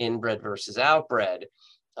inbred versus outbred.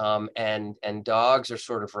 And dogs are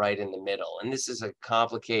sort of right in the middle. And this is a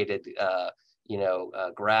complicated you know,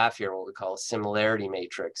 graph here, what we call a similarity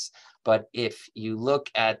matrix. But if you look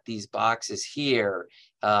at these boxes here,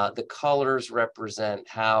 the colors represent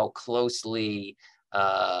how closely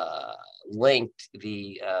linked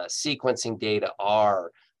the sequencing data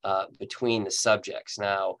are between the subjects.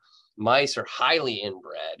 Now, mice are highly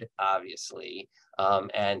inbred, obviously,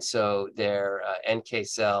 and so their NK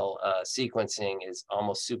cell sequencing is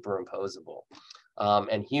almost superimposable.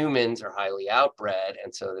 And humans are highly outbred,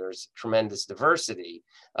 and so there's tremendous diversity.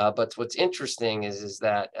 But what's interesting is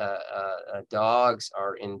that dogs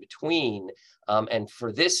are in between. And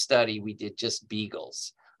for this study, we did just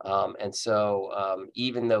beagles. And so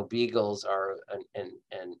even though beagles are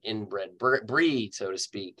an inbred breed, so to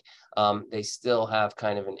speak, they still have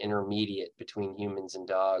kind of an intermediate between humans and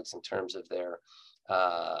dogs in terms of their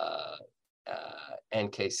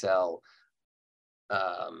NK cell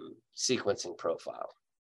sequencing profile.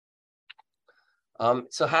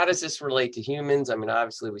 So how does this relate to humans? I mean,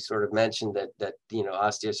 obviously, we sort of mentioned that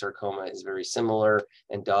osteosarcoma is very similar,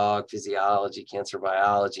 and dog physiology, cancer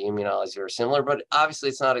biology, immunology are similar, but obviously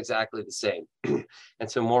it's not exactly the same. And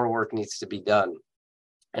so more work needs to be done.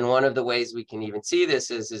 And one of the ways we can even see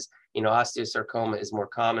this is osteosarcoma is more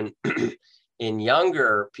common in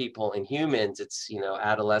younger people, in humans. It's,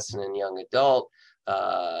 adolescent and young adult,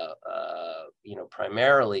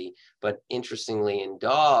 primarily, but interestingly in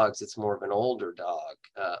dogs, it's more of an older dog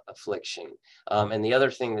affliction. And the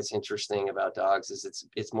other thing that's interesting about dogs is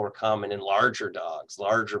it's more common in larger dogs,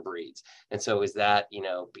 larger breeds. And so is that,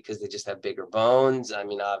 because they just have bigger bones? I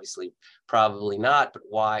mean, obviously, probably not, but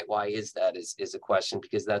why is that is a question,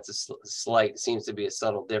 because that's seems to be a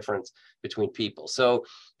subtle difference between people. So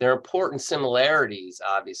there are important similarities,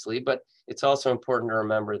 obviously, but it's also important to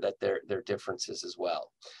remember that there are differences as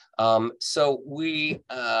well. So we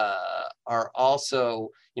are also,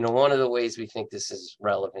 one of the ways we think this is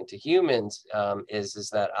relevant to humans is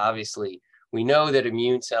that obviously we know that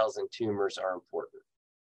immune cells and tumors are important.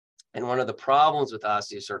 And one of the problems with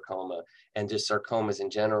osteosarcoma and just sarcomas in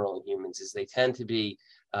general in humans is they tend to be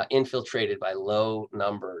infiltrated by low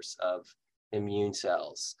numbers of immune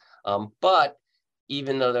cells. But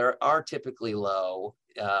even though there are typically low,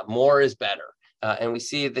 more is better. And we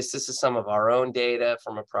see this is some of our own data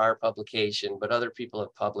from a prior publication, but other people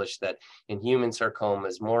have published that in human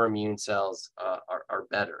sarcomas, more immune cells are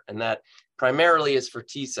better. And that primarily is for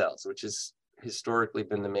T cells, which has historically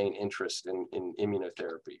been the main interest in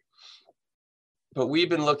immunotherapy. But we've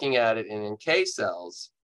been looking at it in NK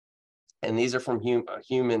cells, and these are from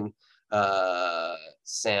human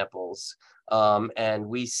samples. And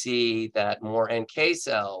we see that more NK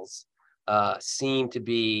cells seem to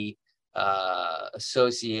be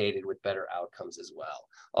associated with better outcomes as well.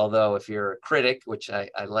 Although if you're a critic, which I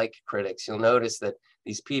like critics, you'll notice that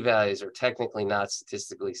these p-values are technically not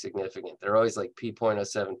statistically significant. They're always like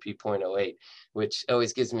p.07, p.08, which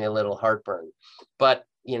always gives me a little heartburn. But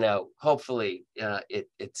hopefully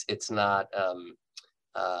it's not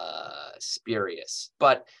spurious.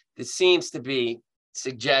 But this seems to be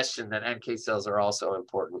suggestion that NK cells are also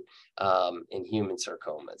important in human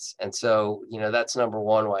sarcomas. And so, that's number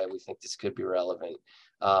one why we think this could be relevant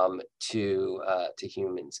to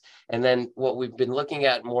humans. And then what we've been looking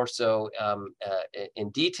at more so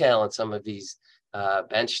in detail in some of these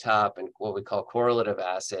benchtop and what we call correlative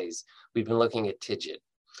assays, we've been looking at TIGIT.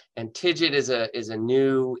 And TIGIT is a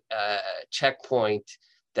new checkpoint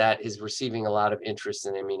that is receiving a lot of interest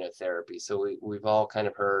in immunotherapy. So we've all kind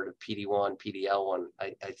of heard of PD-1, PD-L1,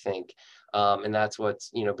 I think. And that's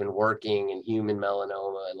what's been working in human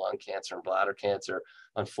melanoma and lung cancer and bladder cancer.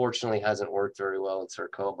 Unfortunately, hasn't worked very well in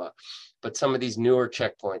sarcoma. But some of these newer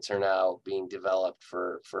checkpoints are now being developed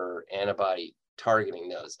for antibody targeting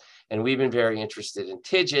those. And we've been very interested in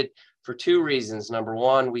TIGIT for two reasons. Number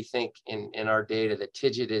one, we think in our data that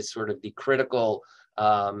TIGIT is sort of the critical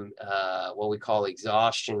what we call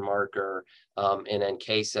exhaustion marker in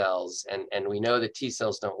NK cells. And we know that T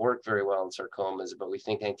cells don't work very well in sarcomas, but we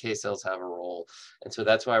think NK cells have a role. And so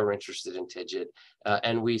that's why we're interested in TIGIT.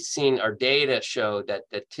 And we've seen our data show that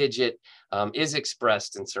TIGIT is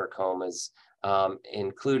expressed in sarcomas,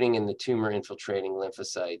 including in the tumor infiltrating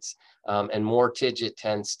lymphocytes. And more TIGIT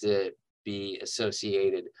tends to be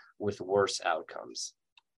associated with worse outcomes.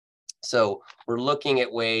 So we're looking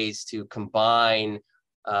at ways to combine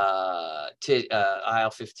IL-15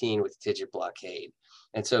 with TIGIT blockade.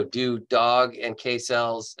 And so do dog NK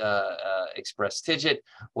cells express TIGIT?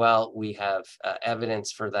 Well, we have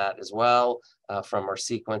evidence for that as well from our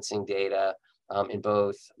sequencing data in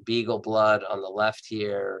both Beagle blood on the left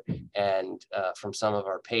here and from some of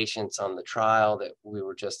our patients on the trial that we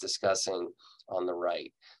were just discussing on the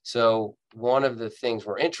right. So one of the things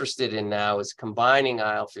we're interested in now is combining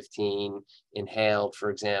IL-15 inhaled, for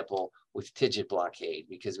example, with TIGIT blockade,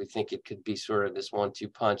 because we think it could be sort of this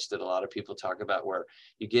 1-2 punch that a lot of people talk about, where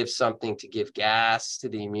you give something to give gas to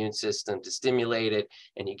the immune system to stimulate it,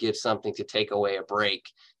 and you give something to take away a break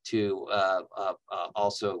to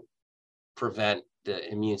also prevent the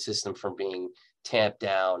immune system from being tamped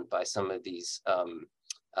down by some of these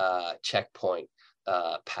checkpoint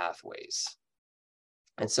pathways.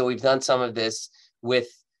 And so we've done some of this with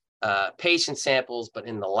patient samples, but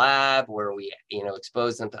in the lab where we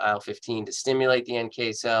expose them to IL-15 to stimulate the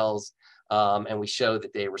NK cells, and we show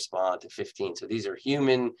that they respond to 15. So these are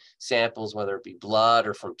human samples, whether it be blood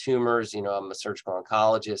or from tumors. I'm a surgical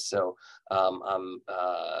oncologist, so I'm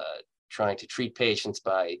trying to treat patients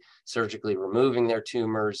by surgically removing their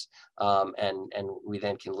tumors, and we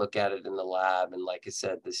then can look at it in the lab, and like I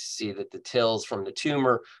said, to see that the TILs from the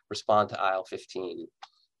tumor respond to IL-15.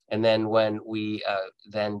 And then when we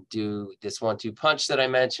then do this 1-2 punch that I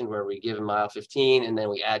mentioned, where we give them IL-15 and then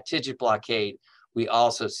we add TIGIT blockade, we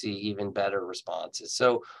also see even better responses.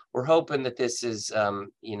 So we're hoping that this is,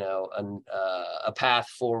 you know, a path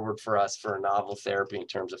forward for us for a novel therapy in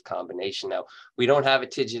terms of combination. Now, we don't have a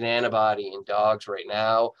TIGIT antibody in dogs right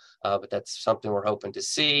now, but that's something we're hoping to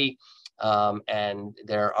see. And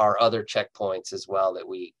there are other checkpoints as well that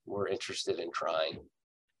we're interested in trying.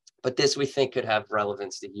 But this we think could have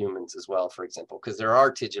relevance to humans as well, for example, because there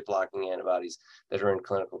are TIGIT blocking antibodies that are in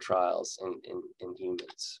clinical trials in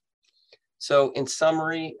humans. So in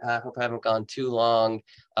summary, I hope I haven't gone too long.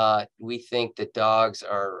 We think that dogs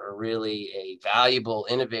are really a valuable,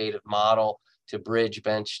 innovative model to bridge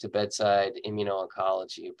bench to bedside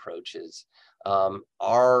immuno-oncology approaches.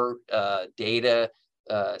 Our data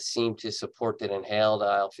seem to support that inhaled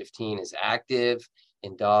IL-15 is active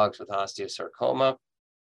in dogs with osteosarcoma,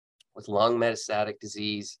 with lung metastatic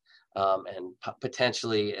disease, and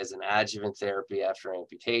potentially as an adjuvant therapy after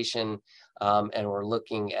amputation. And we're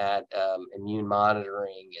looking at immune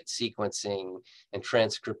monitoring and sequencing and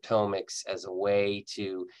transcriptomics as a way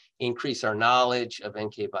to increase our knowledge of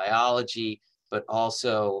NK biology, but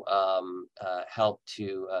also help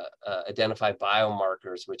to identify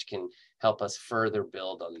biomarkers which can help us further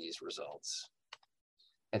build on these results.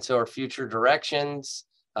 And so our future directions,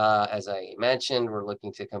 as I mentioned, we're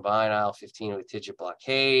looking to combine IL-15 with TIGIT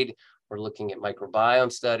blockade. We're looking at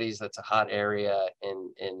microbiome studies. That's a hot area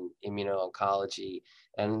in immuno-oncology.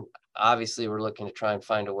 And obviously, we're looking to try and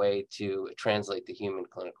find a way to translate the human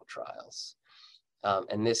clinical trials.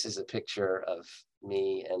 And this is a picture of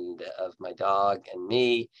me and of my dog and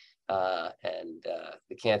me.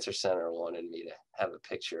 The Cancer Center wanted me to have a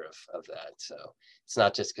picture of that. So it's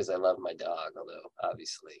not just because I love my dog, although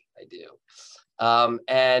obviously I do.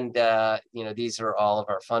 You know, these are all of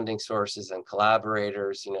our funding sources and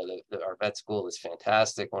collaborators. You know, our vet school is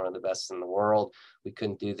fantastic, one of the best in the world. We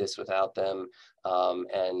couldn't do this without them.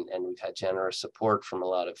 And we've had generous support from a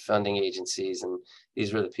lot of funding agencies. And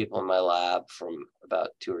these were the people in my lab from about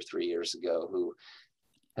 2 or 3 years ago who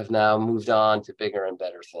have now moved on to bigger and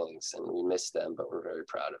better things, and we miss them, but we're very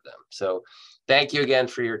proud of them. So thank you again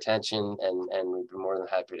for your attention, and we'd be more than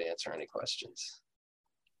happy to answer any questions.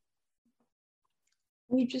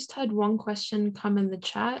 We just had one question come in the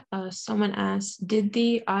chat. Someone asked, did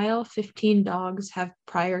the IL-15 dogs have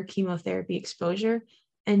prior chemotherapy exposure?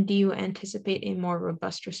 And do you anticipate a more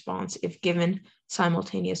robust response if given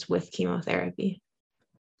simultaneous with chemotherapy?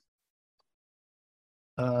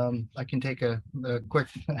 I can take a quick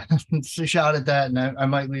shot at that, and I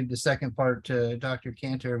might leave the second part to Dr.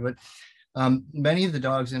 Kanter, but many of the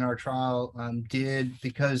dogs in our trial did,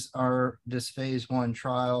 because this phase 1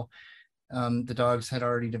 trial, the dogs had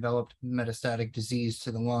already developed metastatic disease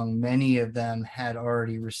to the lung. Many of them had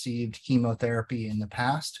already received chemotherapy in the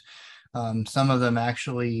past. Some of them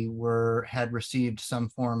actually had received some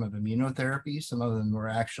form of immunotherapy. Some of them were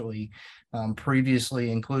actually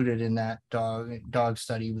previously included in that dog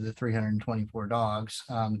study with the 324 dogs.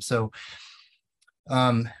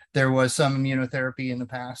 There was some immunotherapy in the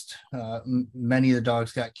past. Many of the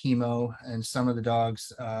dogs got chemo, and some of the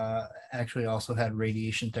dogs actually also had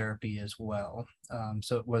radiation therapy as well.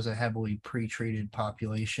 So it was a heavily pretreated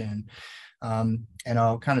population. And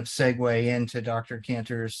I'll kind of segue into Dr.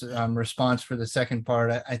 Kanter's response for the second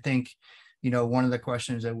part. I think, you know, one of the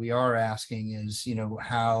questions that we are asking is, you know,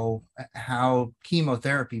 how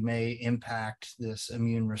chemotherapy may impact this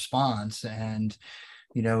immune response. And,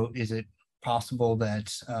 you know, is it possible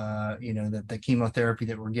that, you know, that the chemotherapy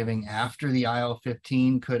that we're giving after the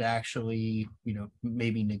IL-15 could actually, you know,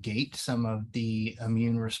 maybe negate some of the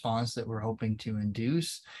immune response that we're hoping to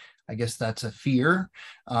induce? I guess that's a fear,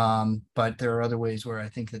 but there are other ways where I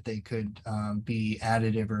think that they could be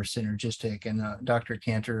additive or synergistic. And Dr.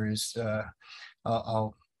 Kanter is,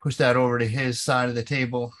 I'll push that over to his side of the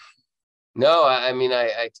table. No, I mean,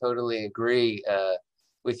 I totally agree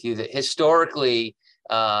with you that historically,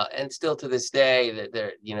 and still to this day, that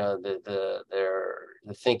there, you know,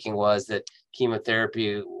 the thinking was that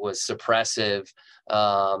chemotherapy was suppressive,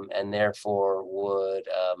 and therefore would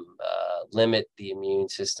limit the immune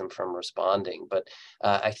system from responding. But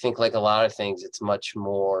I think, like a lot of things, it's much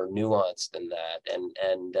more nuanced than that.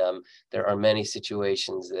 And there are many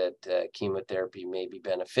situations that chemotherapy may be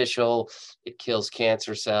beneficial. It kills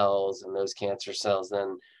cancer cells, and those cancer cells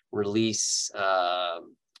then release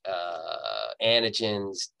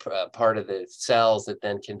antigens, part of the cells that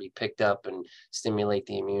then can be picked up and stimulate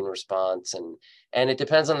the immune response. And it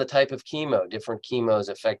depends on the type of chemo. Different chemos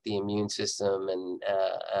affect the immune system and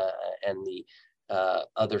the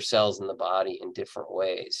other cells in the body in different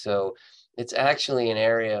ways. So it's actually an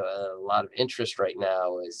area of a lot of interest right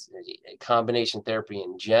now. Is combination therapy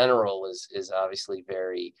in general is obviously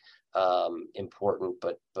very important,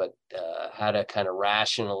 but how to kind of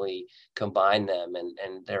rationally combine them.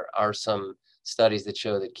 And there are some studies that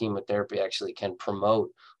show that chemotherapy actually can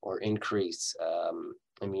promote or increase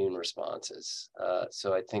immune responses.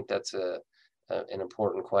 So I think that's an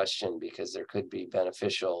important question, because there could be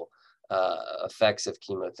beneficial effects of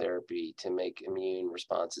chemotherapy to make immune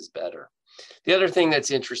responses better. The other thing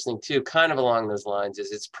that's interesting too, kind of along those lines,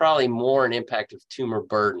 is it's probably more an impact of tumor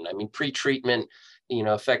burden. I mean, pre-treatment,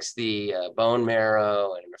 affects the bone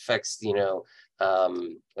marrow and affects,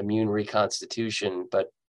 immune reconstitution,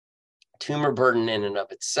 but tumor burden in and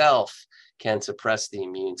of itself can suppress the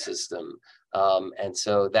immune system. And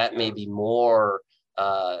so that may be more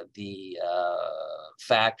the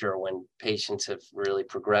factor when patients have really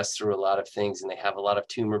progressed through a lot of things and they have a lot of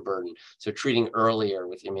tumor burden. So treating earlier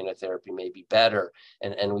with immunotherapy may be better.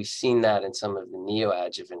 And we've seen that in some of the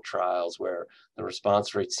neoadjuvant trials, where the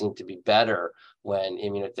response rates seem to be better when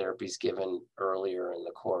immunotherapy is given earlier in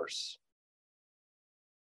the course.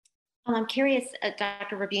 I'm curious,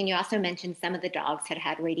 Dr. Rabin, you also mentioned some of the dogs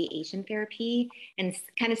had radiation therapy, and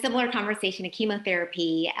kind of similar conversation to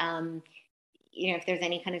chemotherapy. If there's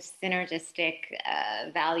any kind of synergistic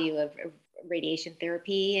value of radiation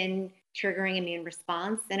therapy in triggering immune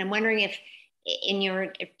response. And I'm wondering if in your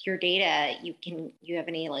data, you have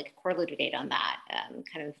any like correlative data on that,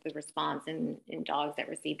 kind of the response in dogs that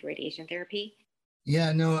received radiation therapy?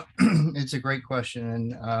 Yeah, no, it's a great question.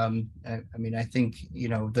 And I mean, I think,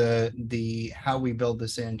 the how we build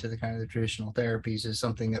this into the kind of the traditional therapies is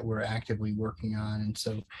something that we're actively working on. And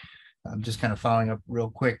so just kind of following up real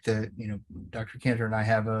quick that, Dr. Kanter and I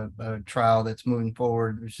have a trial that's moving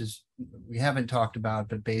forward, which is, we haven't talked about,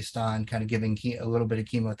 but based on kind of giving a little bit of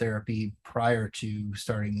chemotherapy prior to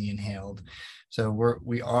starting the inhaled. So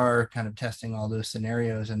we are kind of testing all those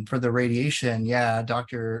scenarios. And for the radiation, yeah,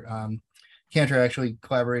 Dr. Kanter actually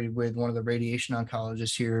collaborated with one of the radiation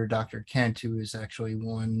oncologists here, Dr. Kent, who is actually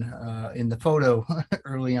one in the photo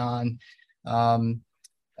early on.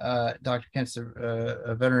 Dr. Kent's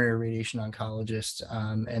a veterinary radiation oncologist,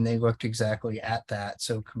 and they looked exactly at that.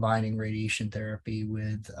 So combining radiation therapy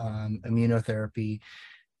with immunotherapy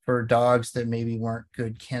for dogs that maybe weren't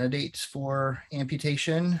good candidates for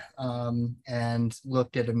amputation, and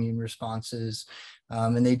looked at immune responses.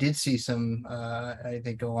 And they did see some, I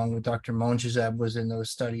think along with Dr. Monjazeb was in those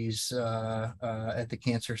studies at the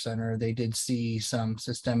Cancer Center, they did see some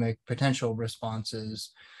systemic potential responses,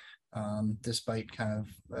 despite kind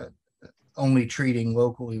of only treating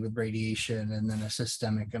locally with radiation and then a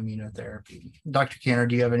systemic immunotherapy. Dr. Kanter,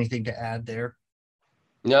 do you have anything to add there?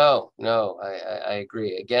 No, I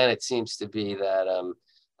agree. Again, it seems to be that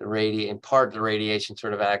the radiation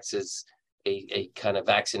sort of acts as a kind of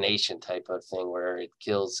vaccination type of thing, where it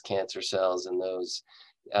kills cancer cells, and those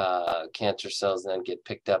cancer cells then get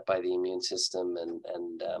picked up by the immune system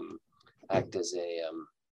and act as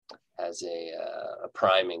a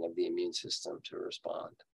priming of the immune system to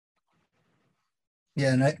respond.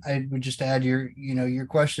 Yeah, and I would just add your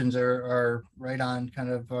questions are right on kind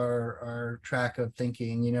of our track of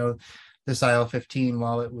thinking. This IL-15,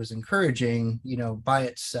 while it was encouraging, by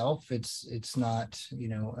itself, it's not,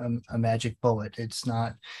 a magic bullet. It's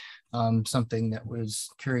not something that was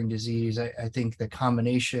curing disease. I think the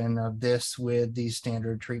combination of this with these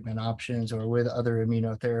standard treatment options or with other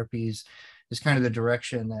immunotherapies is kind of the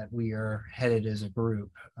direction that we are headed as a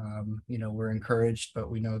group. We're encouraged, but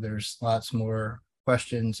we know there's lots more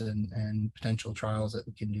questions and potential trials that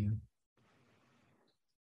we can do.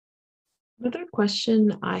 Another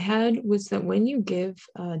question I had was that when you give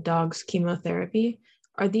dogs chemotherapy,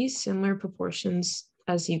 are these similar proportions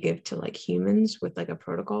as you give to like humans with like a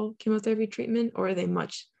protocol chemotherapy treatment, or are they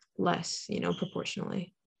much less,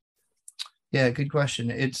 proportionally? Yeah, good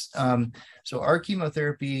question. It's so our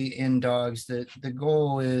chemotherapy in dogs, the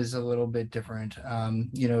goal is a little bit different.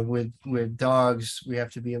 With dogs, we have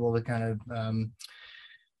to be able to kind of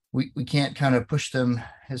we can't kind of push them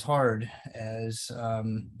as hard as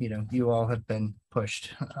you all have been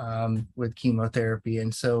pushed with chemotherapy.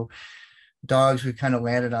 And so dogs, we kind of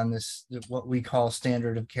landed on this, what we call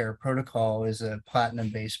standard of care protocol is a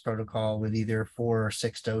platinum-based protocol with either 4 or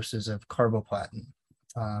 6 doses of carboplatin.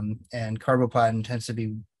 And carboplatin tends to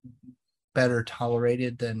be better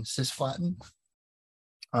tolerated than cisplatin.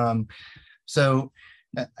 So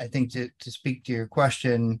I think to speak to your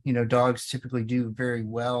question, dogs typically do very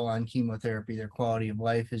well on chemotherapy. Their quality of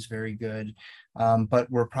life is very good, but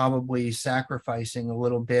we're probably sacrificing a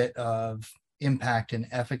little bit of impact and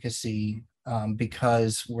efficacy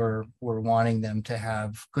because we're wanting them to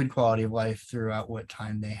have good quality of life throughout what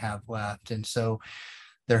time they have left. And so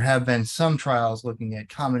there have been some trials looking at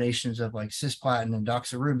combinations of like cisplatin and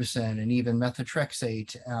doxorubicin and even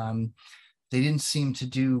methotrexate. They didn't seem to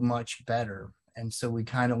do much better. And so we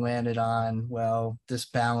kind of landed on, well, this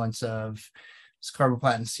balance of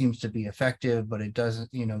carboplatin seems to be effective, but it doesn't,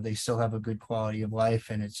 they still have a good quality of life.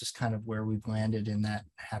 And it's just kind of where we've landed in that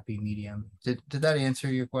happy medium. Did that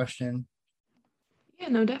answer your question? Yeah,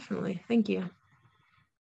 no, definitely. Thank you.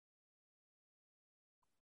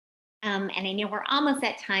 And I know we're almost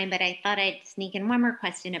at time, but I thought I'd sneak in one more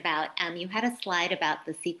question about, you had a slide about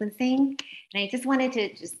the sequencing, and I just wanted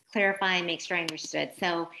to just clarify and make sure I understood.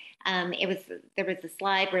 So there was a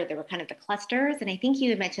slide where there were kind of the clusters, and I think you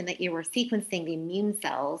had mentioned that you were sequencing the immune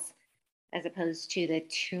cells as opposed to the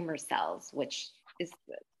tumor cells, which is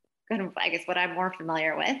kind of, I guess, what I'm more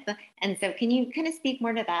familiar with. And so can you kind of speak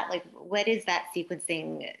more to that? Like, what does that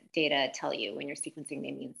sequencing data tell you when you're sequencing the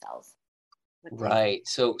immune cells? Right.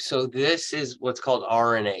 So this is what's called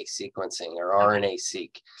RNA sequencing, or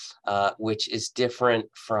RNA-seq, which is different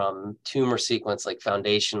from tumor sequence like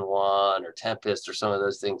Foundation One or Tempest or some of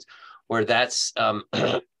those things, where that's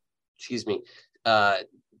excuse me,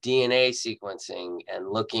 DNA sequencing and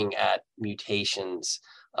looking at mutations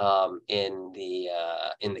in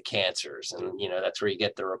the cancers, and that's where you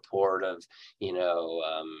get the report of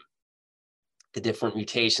the different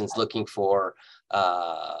mutations, looking for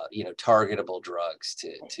targetable drugs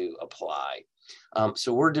to apply.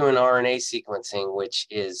 So we're doing RNA sequencing, which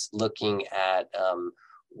is looking at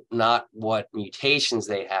not what mutations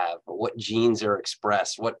they have, but what genes are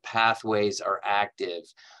expressed, what pathways are active,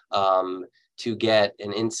 to get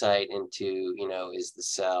an insight into, is the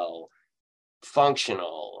cell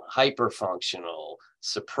functional, hyperfunctional,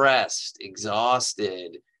 suppressed,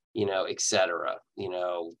 exhausted, et cetera,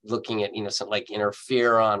 looking at, something like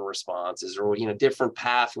interferon responses or, different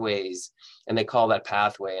pathways, and they call that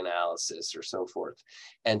pathway analysis or so forth.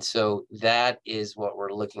 And so that is what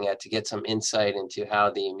we're looking at to get some insight into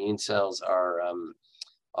how the immune cells are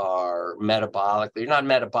metabolically, not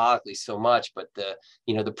metabolically so much, but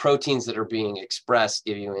the proteins that are being expressed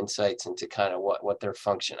give you insights into kind of what their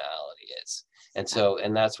functionality is. And so,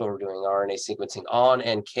 and that's what we're doing, RNA sequencing on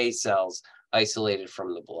NK cells isolated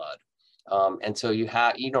from the blood. And so you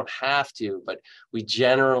don't have to, but we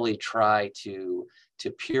generally try to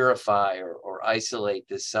purify or isolate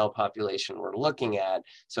this cell population we're looking at,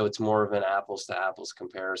 so it's more of an apples to apples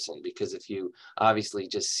comparison. Because if you obviously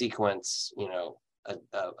just sequence, a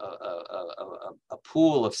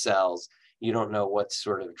pool of cells, you don't know what's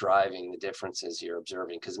sort of driving the differences you're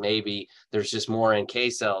observing, because maybe there's just more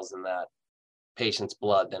NK cells in that patient's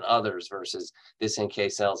blood than others, versus this NK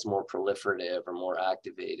cell is more proliferative or more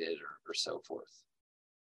activated or so forth.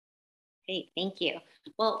 Great, thank you.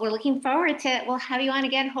 Well, we're looking forward to, we'll have you on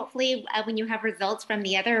again, hopefully when you have results from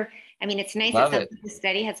the other, it's nice that the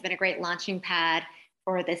study has been a great launching pad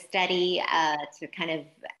for the study to kind of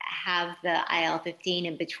have the IL-15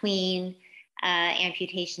 in between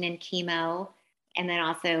amputation and chemo, and then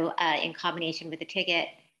also in combination with the TIGIT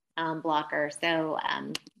blocker. So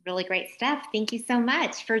really great stuff. Thank you so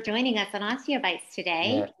much for joining us on Osteobites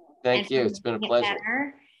today. Yeah, thank you. It's been a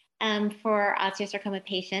pleasure. For osteosarcoma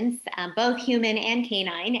patients, both human and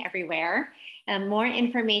canine, everywhere. More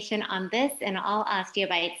information on this and all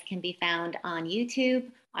Osteobites can be found on YouTube,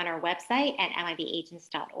 on our website at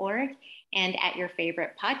mibagents.org, and at your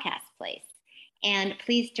favorite podcast place. And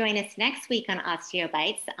please join us next week on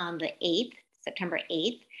Osteobites on the 8th, September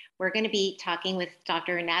 8th. We're going to be talking with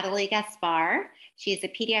Dr. Nathalie Gaspard. She is a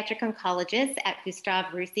pediatric oncologist at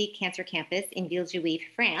Gustave Roussy Cancer Campus in Villejuif,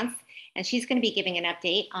 France. And she's going to be giving an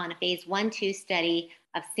update on a phase 1/2 study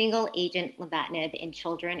of single-agent lenvatinib in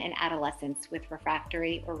children and adolescents with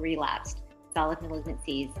refractory or relapsed solid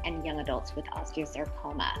malignancies and young adults with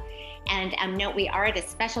osteosarcoma. And note, we are at a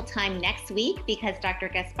special time next week because Dr.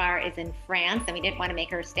 Gaspard is in France and we didn't want to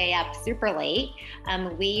make her stay up super late.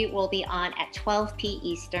 We will be on at 12 p.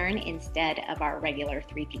 Eastern instead of our regular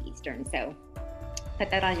 3 p. Eastern. So put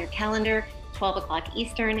that on your calendar, 12 o'clock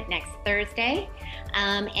Eastern next Thursday.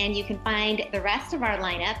 And you can find the rest of our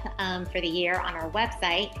lineup for the year on our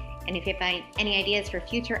website. And if you find any ideas for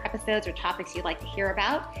future episodes or topics you'd like to hear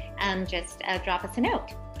about, just drop us a note.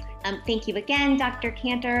 Thank you again, Dr.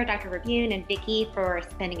 Cantor, Dr. Rabune, and Vicki for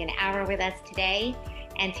spending an hour with us today,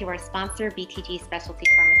 and to our sponsor, BTG Specialty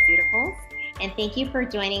Pharmaceuticals. And thank you for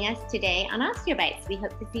joining us today on Osteobites. We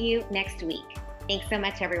hope to see you next week. Thanks so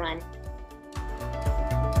much, everyone.